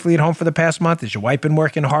quarantining safely at home for the past month? Has your wife been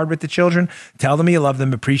working hard with the children? Tell them you love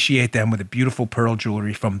them, appreciate them with a beautiful pearl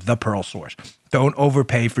jewelry from the Pearl Source. Don't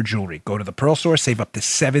overpay for jewelry. Go to the Pearl Source, save up to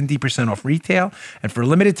 70% off retail. And for a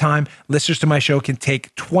limited time, listeners to my show can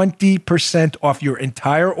take 20% off your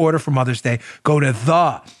entire order for Mother's Day. Go to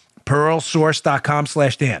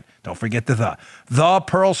thepearlsource.com/Dan. Don't forget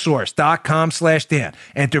thepearlsource.com/Dan.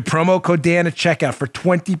 Enter promo code Dan at checkout for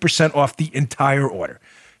 20% off the entire order.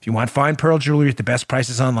 If you want fine pearl jewelry at the best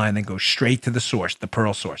prices online, then go straight to the source, the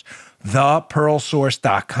Pearl Source.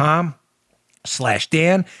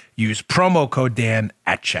 Thepearlsource.com/Dan. Use promo code Dan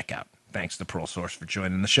at checkout. Thanks to Pearl Source for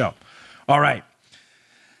joining the show. All right.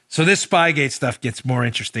 So this Spygate stuff gets more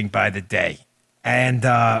interesting by the day. And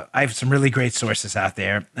I have some really great sources out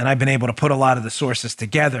there. And I've been able to put a lot of the sources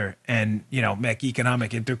together and, make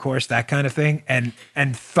economic intercourse, that kind of thing, and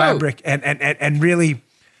fabric and really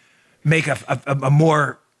make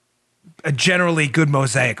a generally good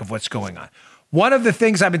mosaic of what's going on. One of the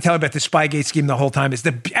things I've been telling about the Spygate scheme the whole time is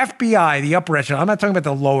the FBI, the upper echelon. I'm not talking about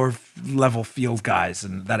the lower level field guys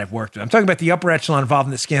that I've worked with. I'm talking about the upper echelon involved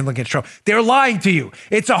in the scandal against Trump. They're lying to you.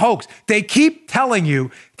 It's a hoax. They keep telling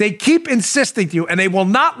you, they keep insisting to you, and they will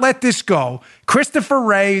not let this go. Christopher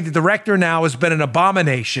Wray, the director now, has been an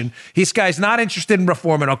abomination. This guy's not interested in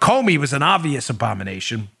reform, and Comey was an obvious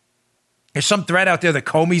abomination. There's some thread out there that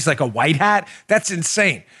Comey's like a white hat. That's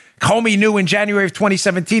insane. Comey knew in January of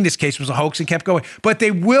 2017 this case was a hoax and kept going. But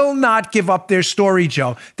they will not give up their story,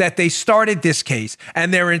 Joe, that they started this case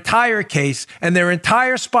and their entire case and their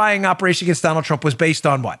entire spying operation against Donald Trump was based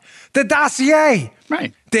on what? The dossier.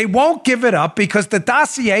 Right. They won't give it up because the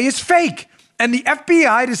dossier is fake. And the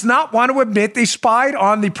FBI does not want to admit they spied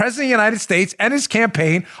on the President of the United States and his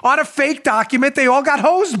campaign on a fake document they all got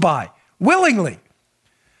hosed by willingly.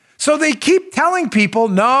 So they keep telling people,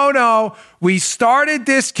 no, we started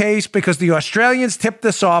this case because the Australians tipped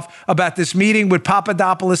us off about this meeting with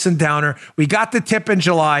Papadopoulos and Downer. We got the tip in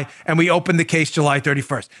July, and we opened the case July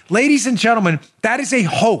 31st. Ladies and gentlemen, that is a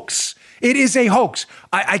hoax. It is a hoax.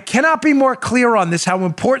 I cannot be more clear on this, how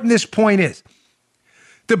important this point is.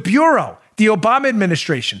 The Bureau, the Obama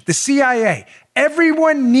administration, the CIA,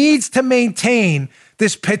 everyone needs to maintain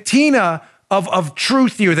this patina of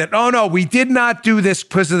truth here that, oh, no, we did not do this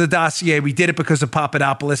because of the dossier. We did it because of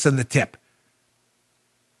Papadopoulos and the tip.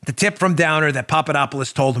 The tip from Downer that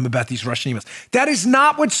Papadopoulos told him about these Russian emails. That is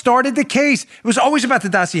not what started the case. It was always about the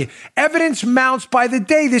dossier. Evidence mounts by the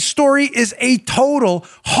day. This story is a total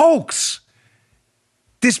hoax.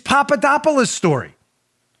 This Papadopoulos story.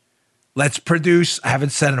 Let's produce, I haven't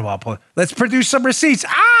said it in a while, let's produce some receipts.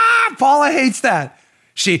 Paula hates that.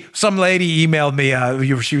 Some lady emailed me,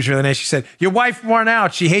 she was really nice. She said, your wife worn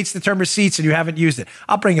out. She hates the term receipts and you haven't used it.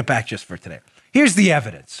 I'll bring it back just for today. Here's the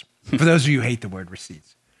evidence for those of you who hate the word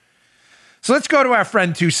receipts. So let's go to our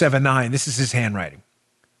friend 279. This is his handwriting.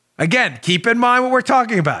 Again, keep in mind what we're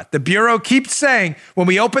talking about. The Bureau keeps saying, when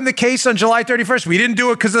we opened the case on July 31st, we didn't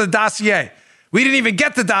do it because of the dossier. We didn't even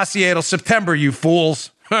get the dossier till September, you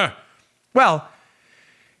fools. Well,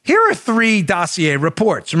 here are 3 dossier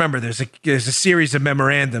reports. Remember, there's a series of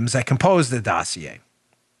memorandums that compose the dossier.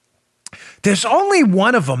 There's only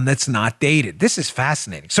one of them that's not dated. This is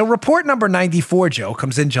fascinating. So report number 94, Joe,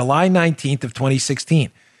 comes in July 19th of 2016,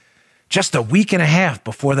 just a week and a half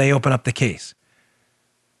before they open up the case.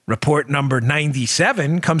 Report number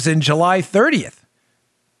 97 comes in July 30th,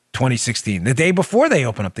 2016, the day before they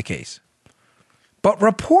open up the case. But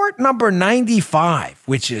report number 95,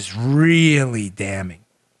 which is really damning,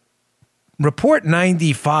 Report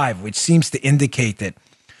 95, which seems to indicate that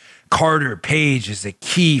Carter Page is a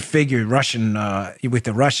key figure with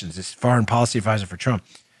the Russians, this foreign policy advisor for Trump,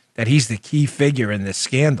 that he's the key figure in this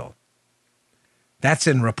scandal. That's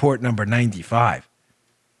in report number 95.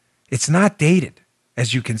 It's not dated,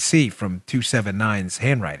 as you can see from 279's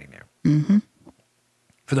handwriting there. Mm-hmm.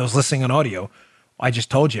 For those listening on audio, I just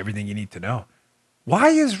told you everything you need to know. Why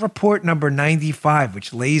is report number 95,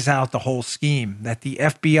 which lays out the whole scheme that the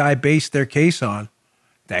FBI based their case on,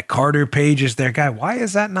 that Carter Page is their guy, why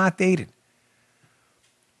is that not dated?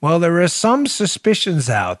 Well, there are some suspicions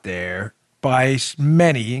out there by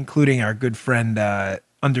many, including our good friend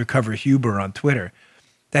Undercover Huber on Twitter,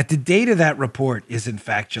 that the date of that report is in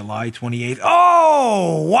fact July 28th.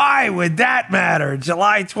 Oh, why would that matter?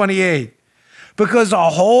 July 28th. Because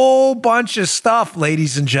a whole bunch of stuff,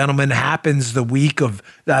 ladies and gentlemen, happens the week of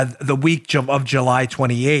July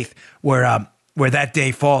 28th, where that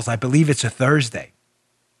day falls. I believe it's a Thursday.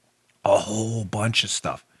 A whole bunch of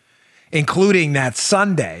stuff, including that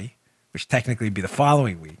Sunday, which technically would be the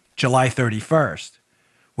following week, July 31st,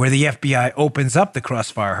 where the FBI opens up the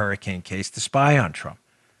Crossfire Hurricane case to spy on Trump.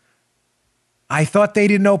 I thought they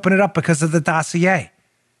didn't open it up because of the dossier.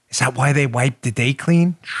 Is that why they wiped the day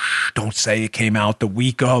clean? Shh, don't say it came out the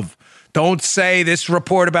week of. Don't say this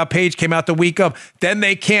report about Page came out the week of. Then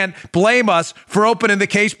they can't blame us for opening the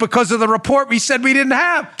case because of the report we said we didn't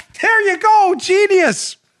have. There you go,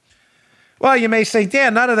 genius. Well, you may say,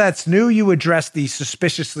 Dan, none of that's new. You addressed the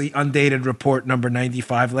suspiciously undated report number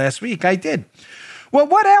 95 last week. I did. Well,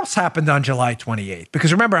 what else happened on July 28th?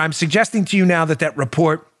 Because remember, I'm suggesting to you now that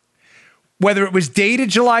report, whether it was dated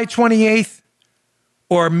July 28th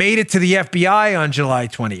or made it to the FBI on July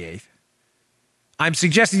 28th, I'm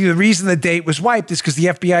suggesting to you the reason the date was wiped is because the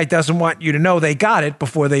FBI doesn't want you to know they got it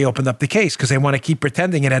before they opened up the case, because they want to keep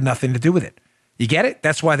pretending it had nothing to do with it. You get it?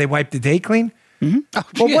 That's why they wiped the date clean? Mm-hmm. Oh,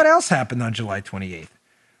 well, what else happened on July 28th?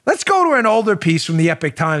 Let's go to an older piece from the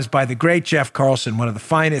Epoch Times by the great Jeff Carlson, one of the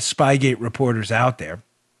finest Spygate reporters out there,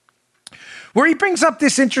 where he brings up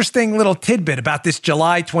this interesting little tidbit about this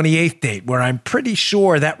July 28th date, where I'm pretty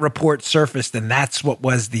sure that report surfaced, and that's what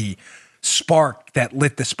was the spark that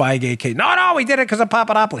lit the Spygate case. No, we did it because of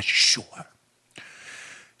Papadopoulos. Sure.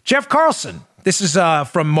 Jeff Carlson, this is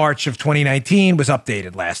from March of 2019, was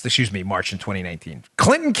updated March in 2019.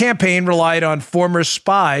 Clinton campaign relied on former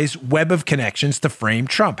spies' web of connections to frame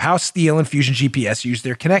Trump. How Steele and Fusion GPS used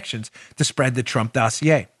their connections to spread the Trump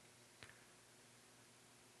dossier.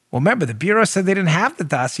 Well, remember, the Bureau said they didn't have the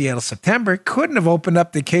dossier until September. Couldn't have opened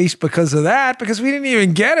up the case because of that, because we didn't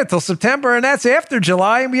even get it till September, and that's after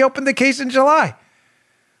July, and we opened the case in July.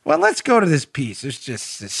 Well, let's go to this piece. There's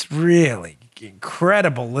just this really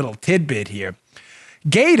incredible little tidbit here.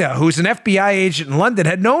 Gaeta, who's an FBI agent in London,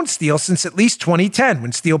 had known Steele since at least 2010,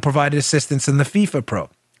 when Steele provided assistance in the FIFA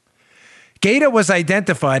probe. Gaeta was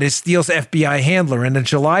identified as Steele's FBI handler in a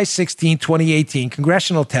July 16, 2018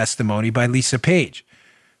 congressional testimony by Lisa Page,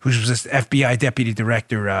 who was this FBI Deputy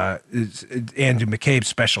Director, Andrew McCabe's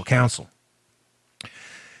special counsel.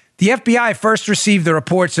 The FBI first received the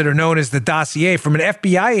reports that are known as the dossier from an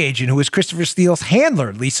FBI agent who was Christopher Steele's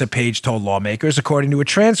handler, Lisa Page told lawmakers, according to a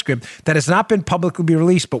transcript that has not been publicly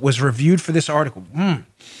released but was reviewed for this article.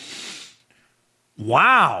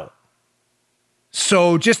 Wow.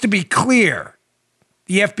 So just to be clear,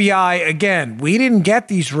 the FBI, again, we didn't get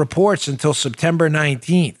these reports until September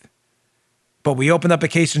 19th. But we opened up a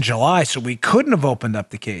case in July, so we couldn't have opened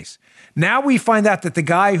up the case. Now we find out that the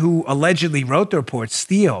guy who allegedly wrote the report,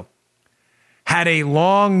 Steele, had a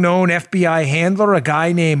long-known FBI handler, a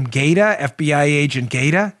guy named Gaeta, FBI agent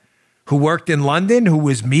Gaeta, who worked in London, who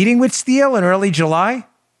was meeting with Steele in early July?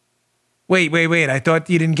 Wait. I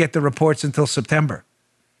thought you didn't get the reports until September.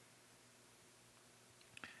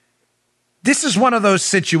 This is one of those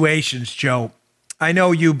situations, Joe. I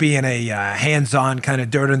know you being a hands-on kind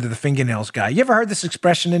of dirt under the fingernails guy. You ever heard this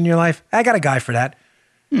expression in your life? I got a guy for that.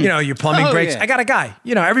 You know, your plumbing breaks. Yeah. I got a guy.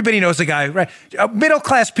 You know, everybody knows a guy, right?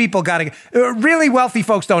 Middle-class people got a really wealthy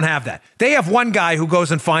folks don't have that. They have one guy who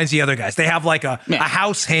goes and finds the other guys. They have like a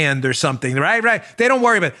house hand or something, right? They don't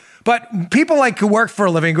worry about it. But people like who work for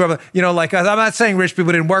a living, grew up, you know, like I'm not saying rich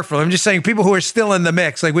people didn't work for a living. I'm just saying people who are still in the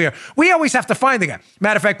mix, like we are. We always have to find the guy.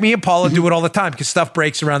 Matter of fact, me and Paula do it all the time because stuff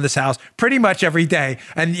breaks around this house pretty much every day.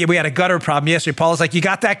 And we had a gutter problem yesterday. Paula's like, "You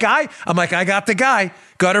got that guy?" I'm like, "I got the guy."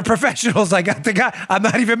 Gutter professionals, I got the guy. I'm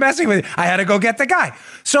not even messing with it. I had to go get the guy.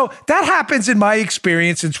 So that happens in my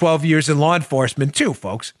experience in 12 years in law enforcement too,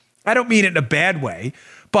 folks. I don't mean it in a bad way,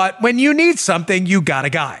 but when you need something, you got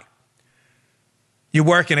a guy. You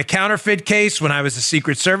work in a counterfeit case when I was a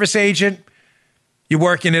Secret Service agent. You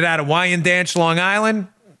working it out of Wyandanch, Long Island.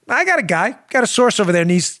 I got a guy, got a source over there, and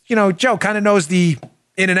he's, you know, Joe kind of knows the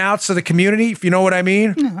in and outs of the community, if you know what I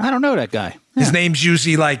mean. I don't know that guy. His name's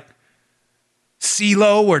usually like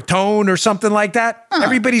CeeLo or Tone or something like that.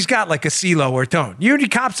 Everybody's got like a CeeLo or Tone. You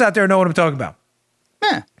cops out there know what I'm talking about.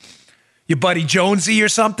 Yeah. Your buddy Jonesy or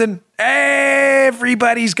something.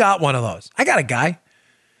 Everybody's got one of those. I got a guy.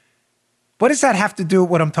 What does that have to do with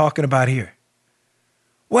what I'm talking about here?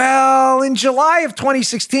 Well, in July of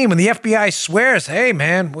 2016, when the FBI swears, hey,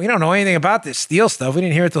 man, we don't know anything about this Steele stuff. We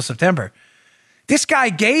didn't hear it till September. This guy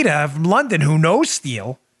Gaeta from London, who knows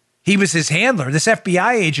Steele, he was his handler, this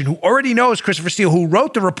FBI agent who already knows Christopher Steele, who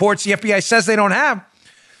wrote the reports the FBI says they don't have.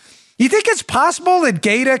 You think it's possible that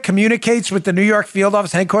Gaeta communicates with the New York field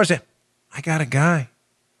office headquarters? I got a guy.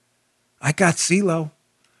 I got CeeLo.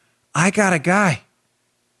 I got a guy.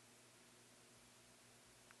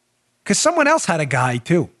 Because someone else had a guy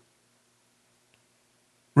too.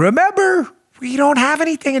 Remember, we don't have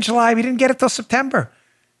anything in July. We didn't get it till September.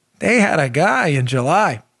 They had a guy in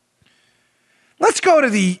July. Let's go to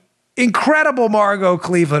the incredible Margot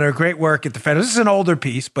Cleveland, her great work at the Federal. This is an older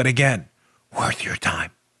piece, but again, worth your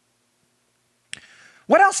time.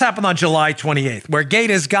 What else happened on July 28th, where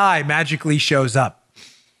Gaeta's guy magically shows up?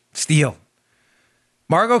 Steele.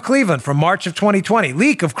 Margot Cleveland from March of 2020.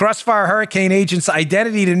 Leak of Crossfire Hurricane agent's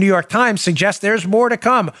identity to New York Times suggests there's more to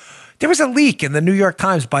come. There was a leak in the New York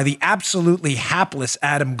Times by the absolutely hapless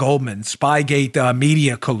Adam Goldman, Spygate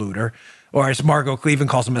media colluder, or as Margot Cleveland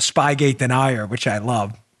calls him, a Spygate denier, which I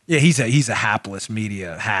love. Yeah, he's a hapless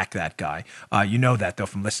media hack, that guy. You know that, though,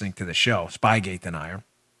 from listening to the show, Spygate denier.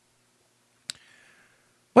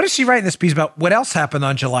 What does she write in this piece about what else happened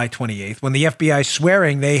on July 28th when the FBI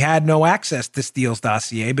swearing they had no access to Steele's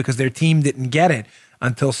dossier because their team didn't get it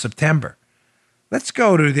until September? Let's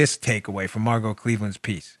go to this takeaway from Margot Cleveland's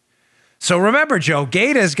piece. So remember, Joe,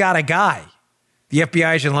 Gaeta's got a guy, the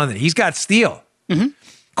FBI agent in London. He's got Steele. Mm-hmm.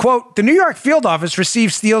 Quote, the New York field office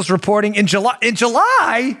received Steele's reporting in July. In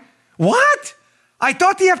July? What? I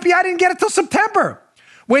thought the FBI didn't get it till September.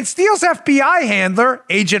 When Steele's FBI handler,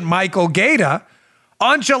 Agent Michael Gaeta,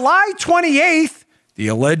 on July 28th, the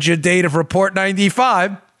alleged date of Report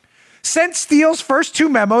 95, sent Steele's first two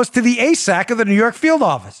memos to the ASAC of the New York field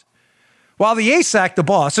office. While the ASAC, the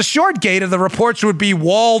boss, assured Gaeta the reports would be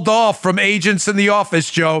walled off from agents in the office,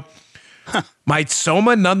 Joe. Might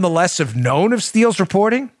Soma nonetheless have known of Steele's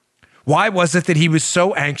reporting? Why was it that he was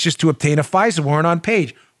so anxious to obtain a FISA warrant on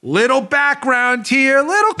Page? Little background here,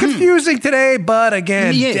 little confusing today, but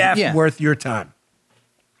again, worth your time.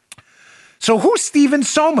 So who's Stephen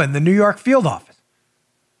Soma in the New York field office?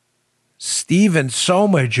 Stephen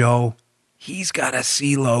Soma, Joe, he's got a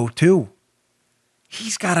CeeLo too.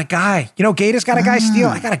 He's got a guy. You know, Gaeta's got a guy, Steele.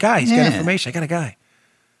 I got a guy. He's got information. I got a guy.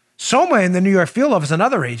 Soma in the New York field office,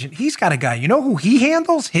 another agent, he's got a guy. You know who he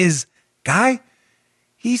handles? His guy?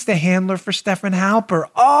 He's the handler for Stephen Halper.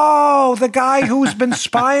 Oh, the guy who's been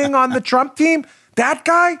spying on the Trump team? That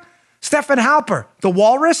guy? Stephen Halper, the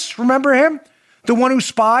walrus, remember him? The one who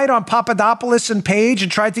spied on Papadopoulos and Page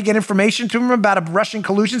and tried to get information to him about a Russian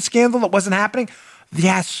collusion scandal that wasn't happening?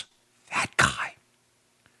 Yes, that guy.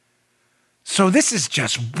 So this is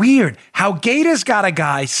just weird how Gaeta's got a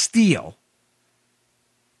guy, Steele.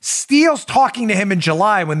 Steele's talking to him in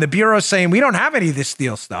July when the Bureau's saying, we don't have any of this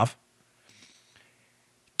Steele stuff.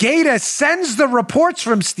 Gaeta sends the reports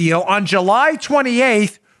from Steele on July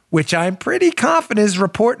 28th, which I'm pretty confident is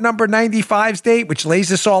report number 95's date, which lays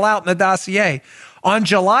this all out in the dossier. On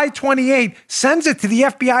July 28th, sends it to the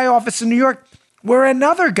FBI office in New York, where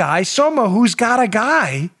another guy, Soma, who's got a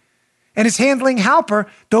guy, and is handling Halper,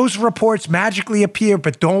 those reports magically appear.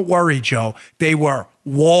 But don't worry, Joe. They were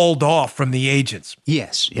walled off from the agents.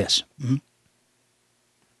 Yes. Mm-hmm.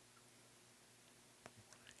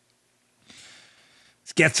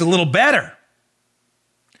 This gets a little better.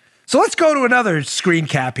 So let's go to another screen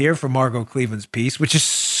cap here from Margot Cleveland's piece, which is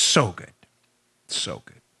so good. So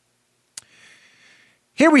good.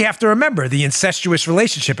 Here we have to remember the incestuous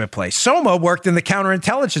relationship at play. Soma worked in the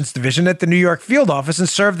counterintelligence division at the New York field office and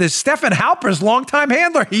served as Stephen Halper's longtime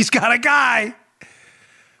handler. He's got a guy.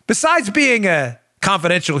 Besides being a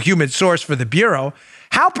confidential human source for the Bureau,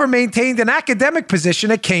 Halper maintained an academic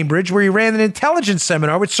position at Cambridge where he ran an intelligence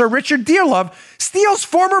seminar with Sir Richard Dearlove, Steele's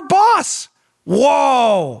former boss.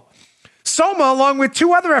 Whoa. Soma, along with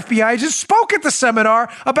two other FBI agents, spoke at the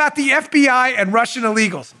seminar about the FBI and Russian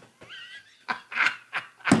illegals.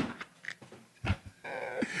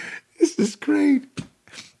 This is great.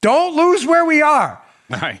 Don't lose where we are.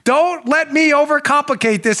 All right. Don't let me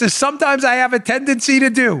overcomplicate this, as sometimes I have a tendency to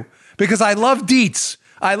do, because I love deets.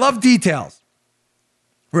 I love details.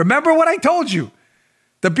 Remember what I told you.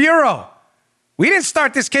 The Bureau. We didn't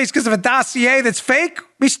start this case because of a dossier that's fake.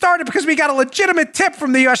 We started because we got a legitimate tip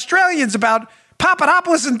from the Australians about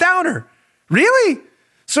Papadopoulos and Downer. Really?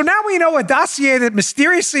 So now we know a dossier that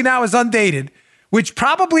mysteriously now is undated, which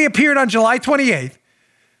probably appeared on July 28th,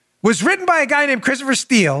 was written by a guy named Christopher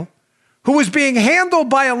Steele, who was being handled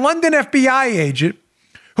by a London FBI agent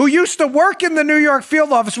who used to work in the New York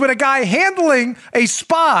field office with a guy handling a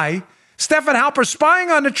spy, Stephen Halper, spying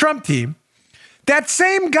on the Trump team. That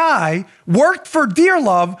same guy worked for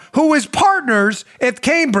Dearlove, who was partners at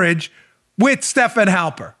Cambridge with Stephen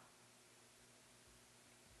Halper.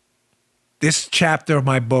 This chapter of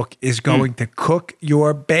my book is going to cook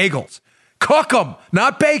your bagels. Cook them,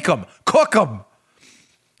 not bake them. Cook them.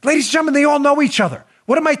 Ladies and gentlemen, they all know each other.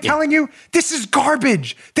 What am I telling you? This is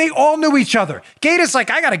garbage. They all knew each other. Gata's like,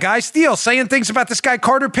 I got a guy, Steele, saying things about this guy,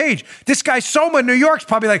 Carter Page. This guy, Soma in New York's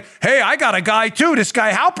probably like, hey, I got a guy too. This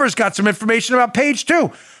guy, Halper's got some information about Page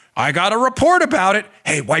too. I got a report about it.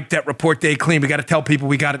 Hey, wipe that report day clean. We got to tell people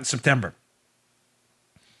we got it in September.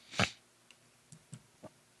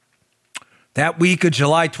 That week of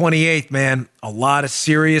July 28th, man, a lot of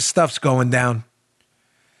serious stuff's going down.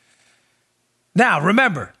 Now,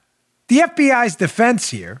 remember, the FBI's defense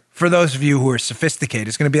here, for those of you who are sophisticated,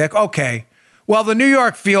 is going to be like, okay, well, the New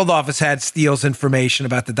York field office had Steele's information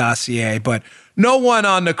about the dossier, but no one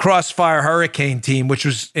on the Crossfire Hurricane team, which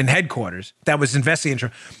was in headquarters, that was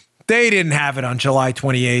investigating, they didn't have it on July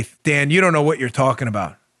 28th. Dan, you don't know what you're talking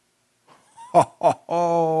about.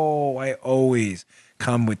 Oh, I always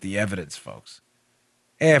come with the evidence, folks.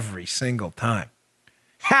 Every single time.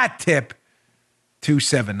 Hat tip,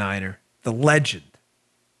 279er, the legend.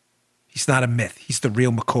 He's not a myth. He's the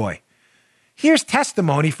real McCoy. Here's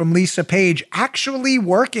testimony from Lisa Page, actually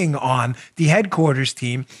working on the headquarters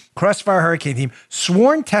team, Crossfire Hurricane team,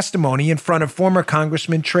 sworn testimony in front of former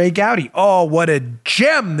Congressman Trey Gowdy. Oh, what a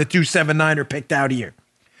gem the 279er picked out here.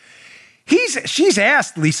 She's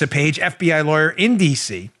asked Lisa Page, FBI lawyer in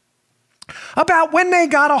D.C., about when they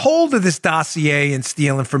got a hold of this dossier and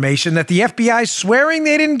Steele information that the FBI is swearing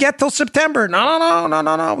they didn't get till September.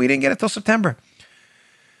 No, we didn't get it till September.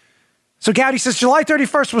 So Gowdy says July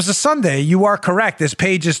 31st was a Sunday. You are correct, as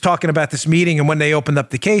Page is talking about this meeting and when they opened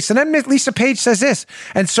up the case. And then Lisa Page says this.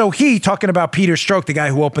 And so he, talking about Peter Strzok, the guy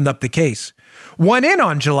who opened up the case, went in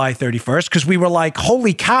on July 31st because we were like,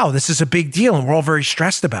 holy cow, this is a big deal. And we're all very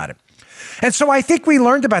stressed about it. And so I think we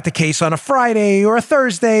learned about the case on a Friday or a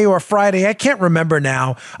Thursday or a Friday. I can't remember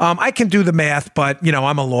now. I can do the math, but, you know,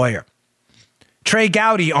 I'm a lawyer. Trey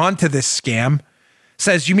Gowdy, onto this scam,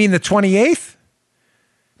 says, you mean the 28th?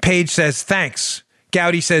 Page says, thanks.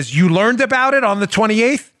 Gowdy says, you learned about it on the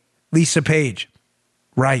 28th? Lisa Page,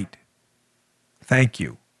 right. Thank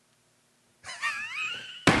you.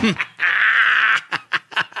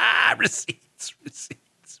 Receipts.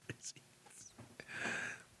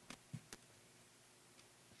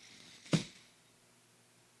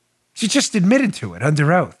 She just admitted to it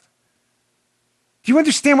under oath. Do you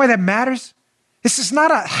understand why that matters? This is not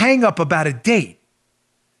a hang-up about a date.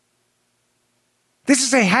 This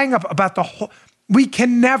is a hang-up about the whole... We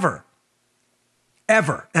can never,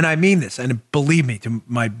 ever, and I mean this, and believe me, to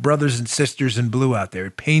my brothers and sisters in blue out there,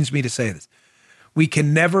 it pains me to say this. We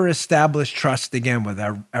can never establish trust again with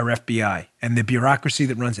our FBI and the bureaucracy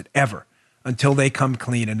that runs it, ever, until they come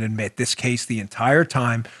clean and admit this case the entire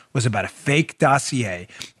time was about a fake dossier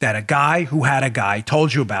that a guy who had a guy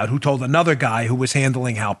told you about, who told another guy who was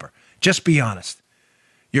handling Halper. Just be honest.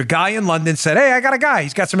 Your guy in London said, hey, I got a guy.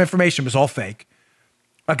 He's got some information. It was all fake.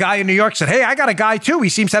 A guy in New York said, hey, I got a guy too. He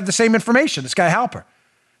seems to have the same information, this guy Halper.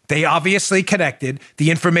 They obviously connected. The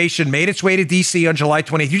information made its way to D.C. on July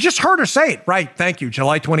 28th. You just heard her say it. Right, thank you,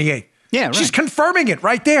 July 28th. Yeah, right. She's confirming it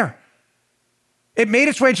right there. It made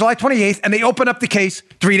its way July 28th, and they opened up the case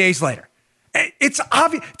 3 days later. It's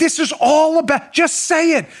obvious. This is all about, just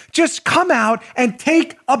say it. Just come out and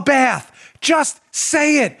take a bath. Just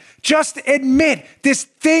say it. Just admit this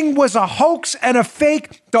thing was a hoax and a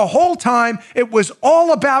fake the whole time. It was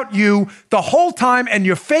all about you the whole time and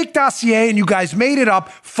your fake dossier, and you guys made it up.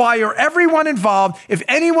 Fire everyone involved. If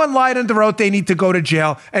anyone lied under oath, they need to go to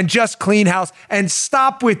jail, and just clean house and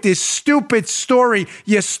stop with this stupid story.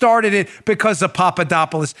 You started it because of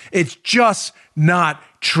Papadopoulos. It's just not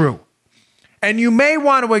true. And you may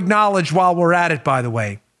want to acknowledge while we're at it, by the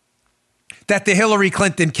way, that the Hillary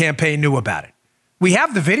Clinton campaign knew about it. We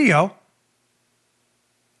have the video.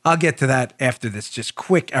 I'll get to that after this. Just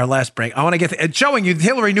quick, our last break. I want to get to showing you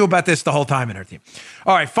Hillary knew about this the whole time in her team.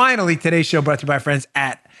 All right, finally, today's show brought to you by our friends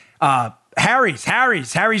at Harry's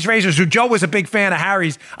razors, who Joe was a big fan of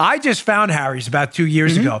Harry's. I just found Harry's about 2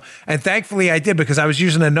 years ago. And thankfully I did, because I was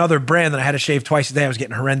using another brand that I had to shave twice a day. I was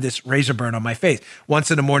getting horrendous razor burn on my face.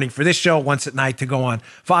 Once in the morning for this show, once at night to go on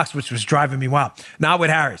Fox, which was driving me wild. Not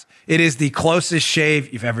with Harry's. It is the closest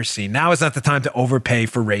shave you've ever seen. Now is not the time to overpay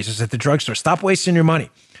for razors at the drugstore. Stop wasting your money.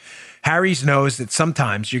 Harry's knows that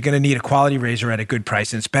sometimes you're going to need a quality razor at a good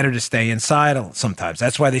price, and it's better to stay inside sometimes.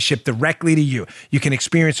 That's why they ship directly to you. You can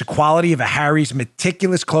experience the quality of a Harry's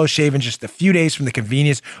meticulous close shave in just a few days from the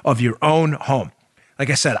convenience of your own home. Like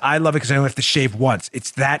I said, I love it because I only have to shave once. It's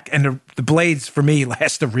that, and the blades for me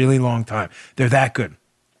last a really long time. They're that good.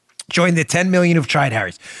 Join the 10 million who've tried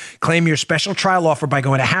Harry's. Claim your special trial offer by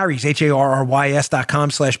going to Harry's,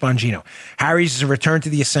 HARRYS.com/Bongino. Harry's is a return to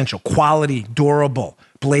the essential. Quality, durable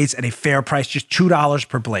blades at a fair price, just $2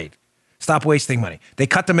 per blade. Stop wasting money. They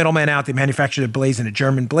cut the middleman out. They manufacture the blades in a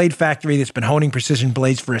German blade factory that's been honing precision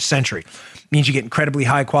blades for a century. It means you get incredibly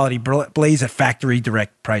high quality blades at factory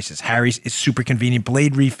direct prices. Harry's is super convenient.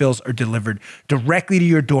 Blade refills are delivered directly to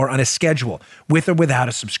your door on a schedule, with or without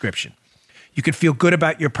a subscription. You can feel good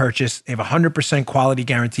about your purchase. They have a 100% quality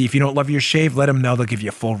guarantee. If you don't love your shave, let them know. They'll give you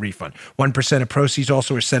a full refund. 1% of proceeds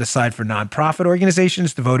also are set aside for nonprofit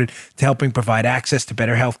organizations devoted to helping provide access to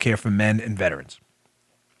better health care for men and veterans.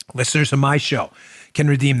 Listeners of my show can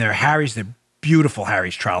redeem their beautiful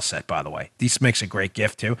Harry's trial set, by the way. This makes a great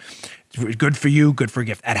gift, too. It's good for you, good for a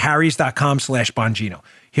gift. At harrys.com/Bongino.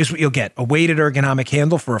 Here's what you'll get. A weighted ergonomic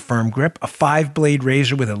handle for a firm grip, a 5-blade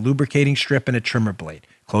razor with a lubricating strip and a trimmer blade.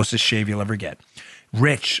 Closest shave you'll ever get.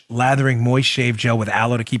 Rich, lathering, moist shave gel with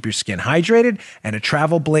aloe to keep your skin hydrated, and a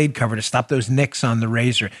travel blade cover to stop those nicks on the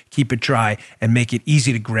razor, keep it dry, and make it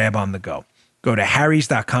easy to grab on the go. Go to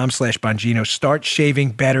harrys.com/Bongino. Start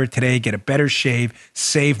shaving better today. Get a better shave.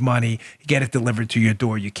 Save money. Get it delivered to your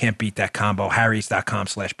door. You can't beat that combo.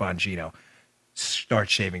 harrys.com/Bongino. Start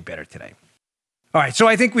shaving better today. All right, so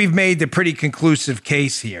I think we've made the pretty conclusive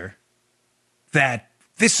case here that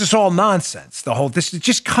this is all nonsense.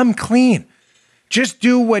 Just come clean. Just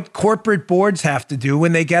do what corporate boards have to do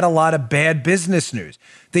when they get a lot of bad business news.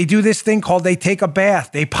 They do this thing called they take a bath.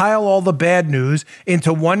 They pile all the bad news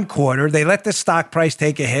into one quarter. They let the stock price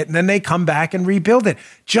take a hit, and then they come back and rebuild it.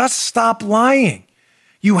 Just stop lying.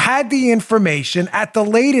 You had the information at the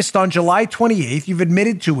latest on July 28th. You've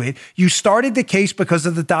admitted to it. You started the case because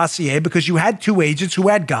of the dossier, because you had two agents who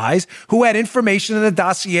had guys who had information in the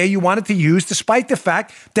dossier you wanted to use, despite the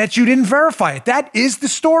fact that you didn't verify it. That is the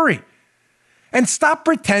story. And stop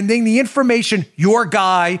pretending the information your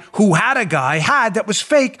guy who had a guy had that was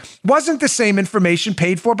fake wasn't the same information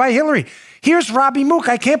paid for by Hillary. Here's Robbie Mook.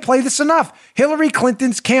 I can't play this enough. Hillary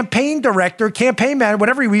Clinton's campaign director, campaign manager,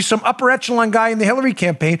 whatever he was, some upper echelon guy in the Hillary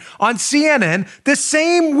campaign on CNN the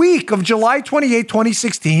same week of July 28,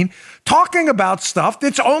 2016, talking about stuff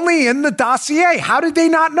that's only in the dossier. How did they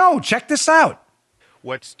not know? Check this out.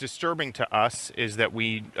 What's disturbing to us is that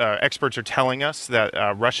experts are telling us that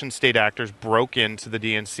Russian state actors broke into the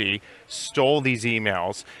DNC, stole these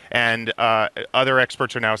emails, and other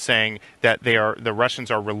experts are now saying that the Russians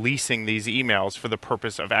are releasing these emails for the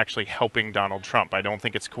purpose of actually helping Donald Trump. I don't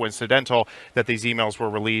think it's coincidental that these emails were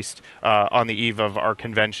released on the eve of our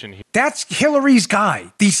convention. That's Hillary's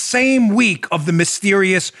guy, the same week of the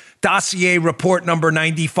mysterious dossier report number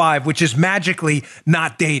 95, which is magically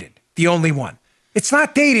not dated, the only one. It's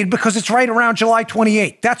not dated because it's right around July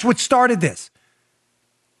 28th. That's what started this.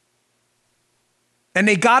 And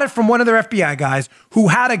they got it from one of their FBI guys who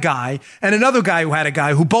had a guy and another guy who had a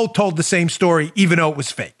guy who both told the same story, even though it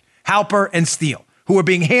was fake. Halper and Steele, who were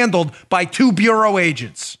being handled by two bureau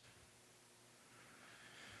agents.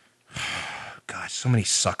 Gosh, so many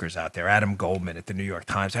suckers out there. Adam Goldman at the New York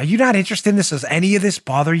Times. Are you not interested in this? Does any of this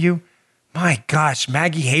bother you? My gosh,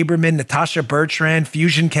 Maggie Haberman, Natasha Bertrand,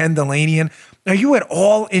 Fusion Ken Delanian. Are you at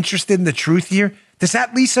all interested in the truth here? Does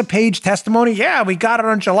that Lisa Page testimony? Yeah, we got it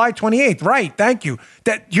on July 28th. Right, thank you.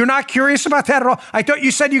 That you're not curious about that at all? I thought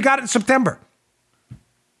you said you got it in September.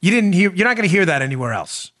 You're not going to hear that anywhere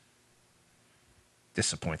else.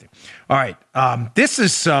 Disappointing. All right, this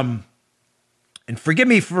is and forgive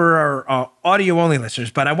me for our audio-only listeners,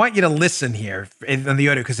 but I want you to listen here on the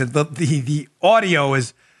audio because the audio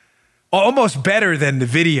is almost better than the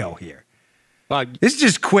video here. This is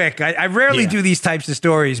just quick. I rarely do these types of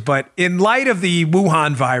stories, but in light of the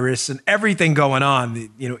Wuhan virus and everything going on, the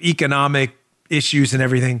economic issues and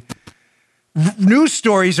everything, news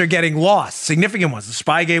stories are getting lost. Significant ones. The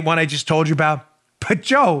Spygate one I just told you about. But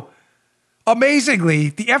Joe, amazingly,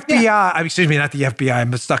 the FBI, excuse me, not the FBI,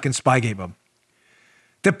 I'm stuck in Spygate mode.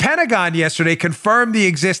 The Pentagon yesterday confirmed the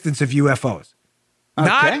existence of UFOs.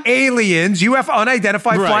 Not aliens, UFO,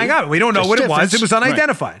 unidentified flying object. We don't know what it was. It was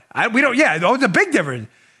unidentified. Right. We don't. Yeah, it's a big difference.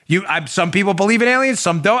 Some people believe in aliens,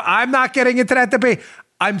 some don't. I'm not getting into that debate.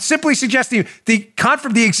 I'm simply suggesting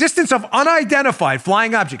the existence of unidentified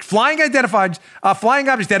flying objects, flying objects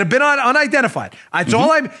that have been unidentified. That's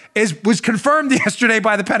all was confirmed yesterday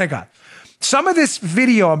by the Pentagon. Some of this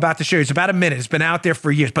video I'm about to show you, it's about a minute. It's been out there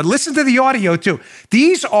for years, but listen to the audio too.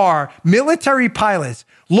 These are military pilots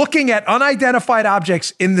looking at unidentified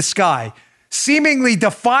objects in the sky, seemingly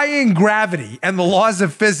defying gravity and the laws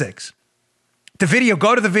of physics. The video,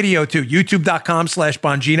 go to the video too,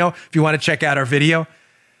 youtube.com/Bongino if you want to check out our video.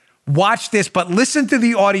 Watch this, but listen to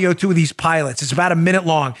the audio too of these pilots. It's about a minute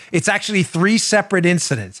long. It's actually 3 separate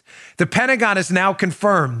incidents. The Pentagon has now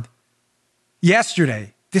confirmed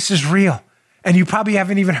yesterday, this is real. And you probably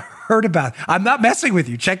haven't even heard about it. I'm not messing with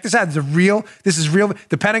you. Check this out. This is real.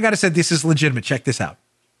 The Pentagon has said this is legitimate. Check this out.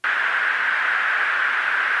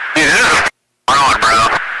 Dude, this is on, bro.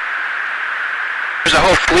 There's a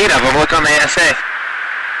whole fleet of them. Look on the ASA.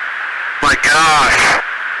 My gosh.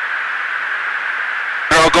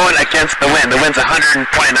 They're all going against the wind. The wind's 120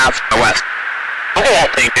 knots from the west. The whole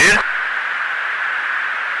thing, dude.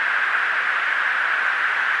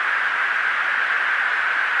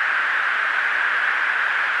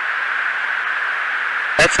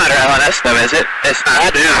 That's not our LNS though, is it? It's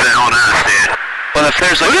not. That is the LNS, dude. Well, if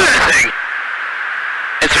there's like another thing,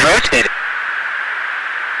 it's rotating.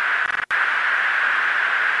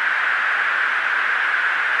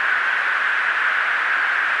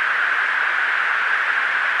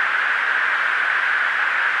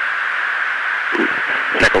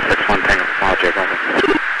 Nickel 6-1 Tango Project over.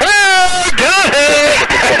 Oh, got it!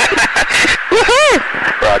 Woohoo!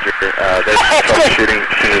 Roger, there's troubleshooting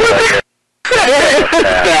as soon as I get.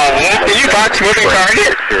 Did you box moving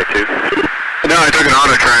target? No, I took an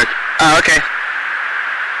auto track. Oh, okay.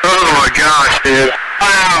 Oh my gosh, dude.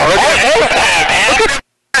 Wow.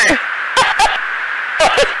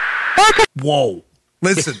 Whoa.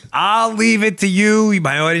 Listen, I'll leave it to you.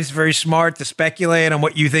 My audience is very smart to speculate on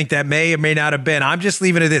what you think that may or may not have been. I'm just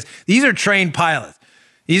leaving it at this. These are trained pilots.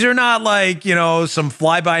 These are not like, some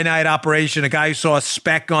fly-by-night operation, a guy who saw a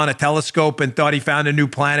speck on a telescope and thought he found a new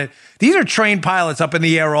planet. These are trained pilots up in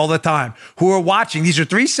the air all the time who are watching. These are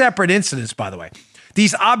 3 separate incidents, by the way.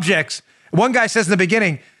 These objects, one guy says in the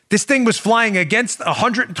beginning, this thing was flying against a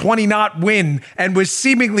 120-knot wind and was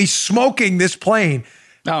seemingly smoking this plane.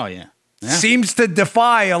 Oh, yeah. Seems to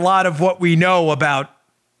defy a lot of what we know about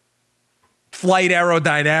flight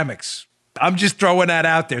aerodynamics. I'm just throwing that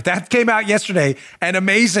out there. That came out yesterday and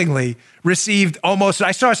amazingly received almost,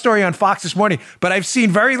 I saw a story on Fox this morning, but I've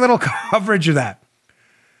seen very little coverage of that.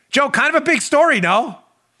 Joe, kind of a big story, no?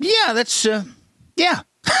 Yeah, that's, A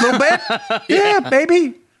little bit? Yeah,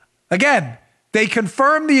 maybe. Again, they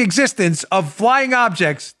confirm the existence of flying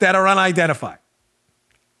objects that are unidentified,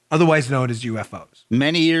 otherwise known as UFOs.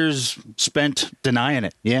 Many years spent denying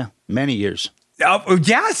it. Yeah, many years.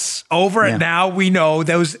 Yes, over it now. We know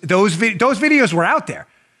those videos were out there.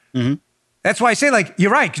 Mm-hmm. That's why I say, you're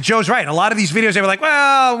right. Joe's right. A lot of these videos, they were like,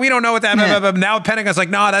 well, we don't know what that. Yeah. Now Pentagon's like,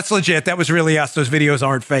 no, that's legit. That was really us. Those videos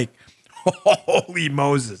aren't fake. Holy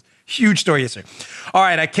Moses! Huge story yesterday. All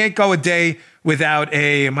right, I can't go a day without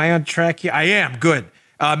am I on track here? I am. Good.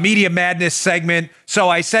 Media madness segment. So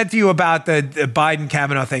I said to you about the Biden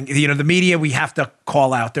Kavanaugh thing. The media, we have to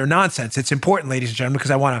call out their nonsense. It's important, ladies and gentlemen, because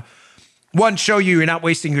I want to. 1, show you're not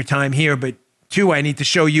wasting your time here, but 2, I need to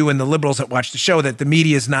show you and the liberals that watch the show that the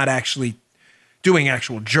media is not actually doing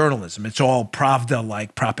actual journalism. It's all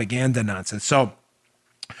Pravda-like propaganda nonsense. So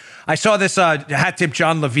I saw this hat tip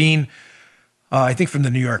John Levine, I think from the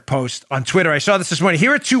New York Post on Twitter. I saw this morning.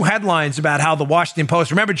 Here are 2 headlines about how the Washington Post,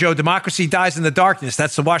 remember, Joe, democracy dies in the darkness.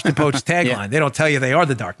 That's the Washington Post tagline. Yeah. They don't tell you they are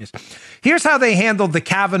the darkness. Here's how they handled the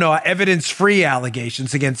Kavanaugh evidence-free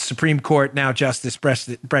allegations against Supreme Court now Justice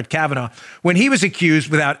Brett Kavanaugh when he was accused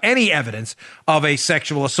without any evidence of a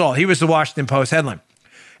sexual assault. Here was the Washington Post headline.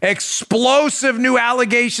 Explosive new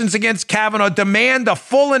allegations against Kavanaugh demand a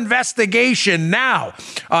full investigation now.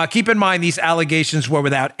 Keep in mind, these allegations were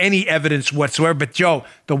without any evidence whatsoever. But, Joe,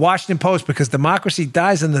 the Washington Post, because democracy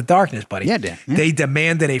dies in the darkness, buddy, they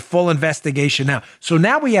demanded a full investigation now. So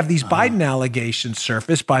now we have these Biden allegations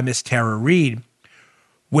surfaced by Miss Tara Reid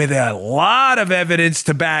with a lot of evidence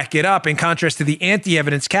to back it up, in contrast to the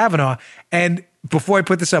anti-evidence Kavanaugh. And before I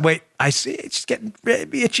put this up, wait, I see it's getting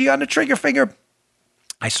itchy on the trigger finger.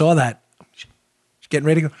 I saw that. She's getting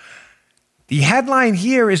ready to go. The headline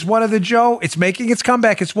here is one of the, Joe, it's making its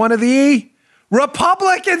comeback. It's one of the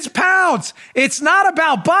Republicans pounce. It's not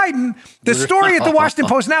about Biden. The story at the Washington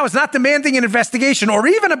Post now is not demanding an investigation or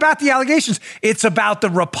even about the allegations. It's about the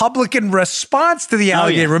Republican response to the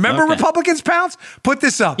allegation. Remember Republicans pounce? Put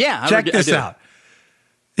this up. Yeah. Check this out.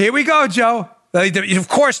 Here we go, Joe. Of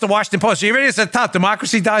course, the Washington Post. You ready? It's at the top.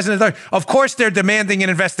 Democracy dies in the dark. Of course, they're demanding an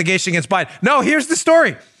investigation against Biden. No, here's the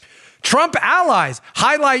story. Trump allies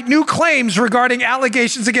highlight new claims regarding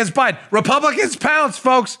allegations against Biden. Republicans pounce,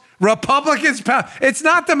 folks. Republicans pounce. It's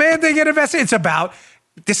not demanding an investigation. It's about,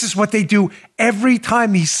 this is what they do every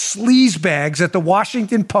time these sleazebags at the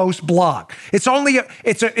Washington Post blog. That's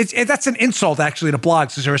an insult, actually, to blogs,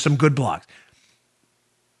 because there are some good blogs.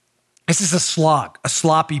 This is a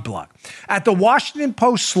sloppy blog. At the Washington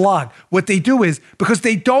Post slog, what they do is, because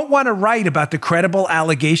they don't want to write about the credible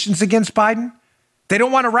allegations against Biden, they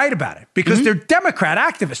don't want to write about it because they're Democrat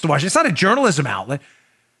activists. It's not a journalism outlet.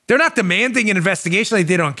 They're not demanding an investigation like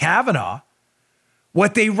they did on Kavanaugh.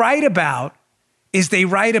 What they write about is they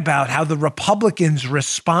write about how the Republicans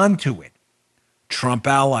respond to it. Trump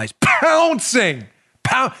allies pouncing.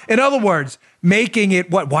 In other words, making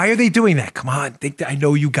it what? Why are they doing that? Come on, I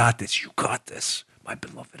know you got this. You got this, my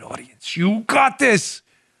beloved audience. You got this.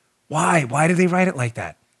 Why? Why do they write it like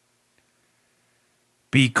that?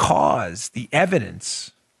 Because the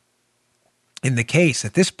evidence in the case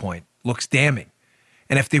at this point looks damning.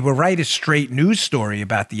 And if they were write a straight news story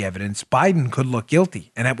about the evidence, Biden could look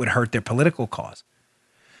guilty, and that would hurt their political cause.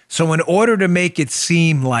 So in order to make it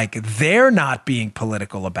seem like they're not being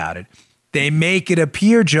political about it, they make it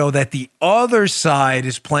appear, Joe, that the other side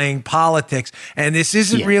is playing politics. And this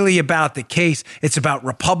isn't really about the case. It's about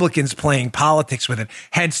Republicans playing politics with it.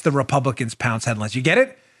 Hence the Republicans pounce headlines. You get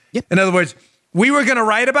it? Yep. In other words, we were going to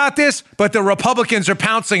write about this, but the Republicans are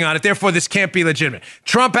pouncing on it. Therefore, this can't be legitimate.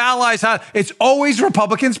 Trump allies, it's always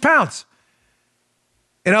Republicans pounce.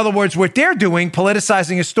 In other words, what they're doing,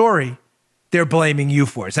 politicizing a story, they're blaming you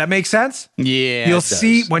for. Does that make sense? Yeah. You'll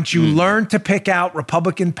see once you learn to pick out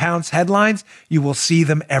Republican pounce headlines, you will see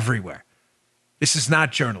them everywhere. This is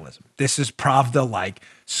not journalism. This is Pravda-like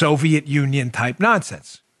Soviet Union type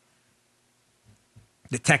nonsense.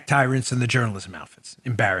 The tech tyrants and the journalism outfits.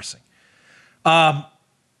 Embarrassing.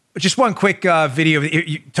 Just one quick video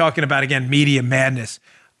talking about, again, media madness.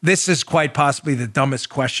 This is quite possibly the dumbest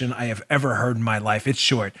question I have ever heard in my life. It's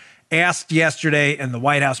short. Asked yesterday in the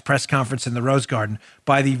White House press conference in the Rose Garden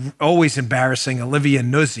by the always embarrassing Olivia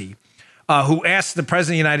Nuzzi, who asked the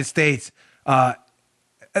President of the United States,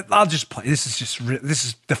 I'll just play.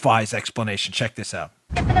 This defies explanation. Check this out.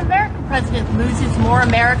 If an American president loses more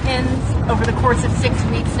Americans over the course of 6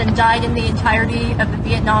 weeks than died in the entirety of the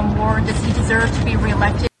Vietnam War, does he deserve to be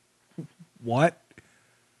reelected? What?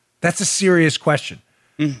 That's a serious question.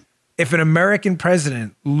 If an American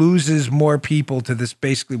president loses more people to this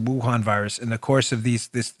basically Wuhan virus in the course of these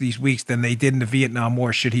weeks than they did in the Vietnam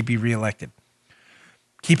War, should he be reelected?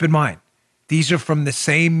 Keep in mind, these are from the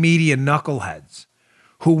same media knuckleheads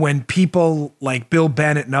who, when people like Bill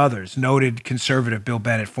Bennett and others, noted conservative Bill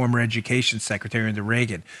Bennett, former education secretary under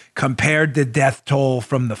Reagan, compared the death toll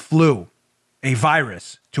from the flu, a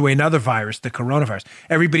virus, to another virus, the coronavirus.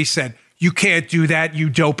 Everybody said, you can't do that,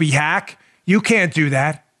 you dopey hack. You can't do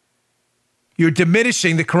that. You're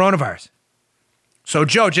diminishing the coronavirus. So,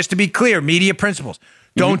 Joe, just to be clear, media principles.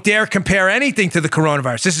 Don't dare compare anything to the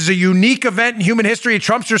coronavirus. This is a unique event in human history, and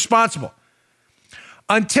Trump's responsible.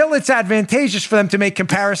 Until it's advantageous for them to make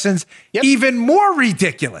comparisons even more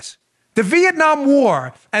ridiculous. The Vietnam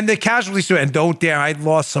War and the casualties to it, and don't dare, I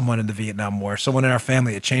lost someone in the Vietnam War, someone in our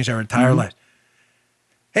family that changed our entire life.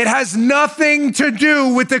 It has nothing to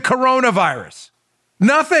do with the coronavirus.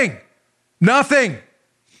 Nothing.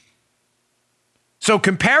 So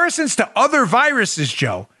comparisons to other viruses,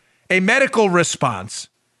 Joe, a medical response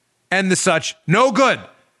and the such, no good.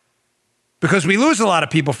 Because we lose a lot of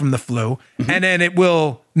people from the flu, and then it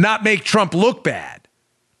will not make Trump look bad.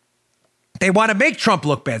 They want to make Trump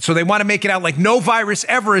look bad, so they want to make it out like no virus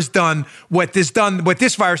ever has done what this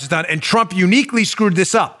virus has done, and Trump uniquely screwed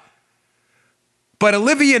this up. But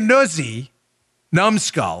Olivia Nuzzi,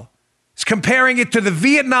 numbskull, is comparing it to the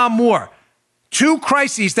Vietnam War, two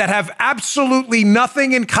crises that have absolutely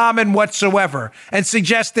nothing in common whatsoever, and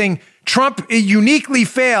suggesting Trump uniquely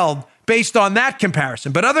failed based on that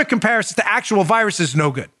comparison. But other comparisons to actual viruses,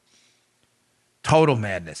 no good. Total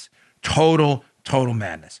madness. Total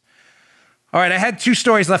madness. All right, I had two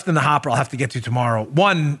stories left in the hopper I'll have to get to tomorrow.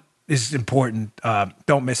 One is important.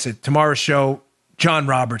 Don't miss it. Tomorrow's show, John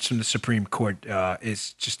Roberts from the Supreme Court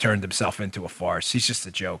is just turned himself into a farce. He's just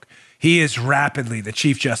a joke. He is rapidly the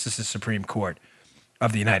Chief Justice of the Supreme Court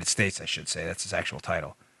of the United States, I should say. That's his actual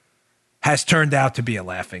title. Has turned out to be a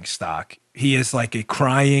laughing stock. he is like a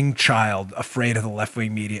crying child afraid of the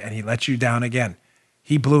left-wing media, and he let you down again.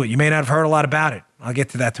 He blew it. You may not have heard a lot about it. I'll get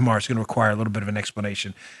to that tomorrow. It's going to require a little bit of an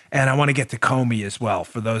explanation. And I want to get to Comey as well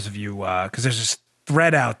for those of you, because there's this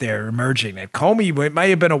thread out there emerging that Comey might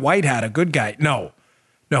have been a white hat, a good guy. No,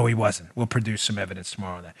 he wasn't. We'll produce some evidence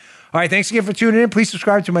tomorrow on that. All right, thanks again for tuning in. Please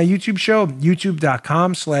subscribe to my YouTube show,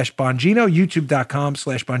 youtube.com/Bongino,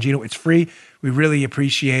 youtube.com/Bongino. It's free. We really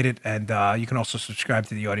appreciate it. And you can also subscribe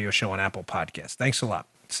to the audio show on Apple Podcasts. Thanks a lot.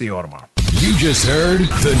 See you all tomorrow. You just heard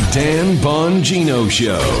The Dan Bongino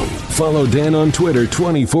Show. Follow Dan on Twitter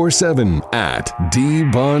 24/7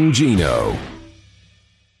 @DBongino.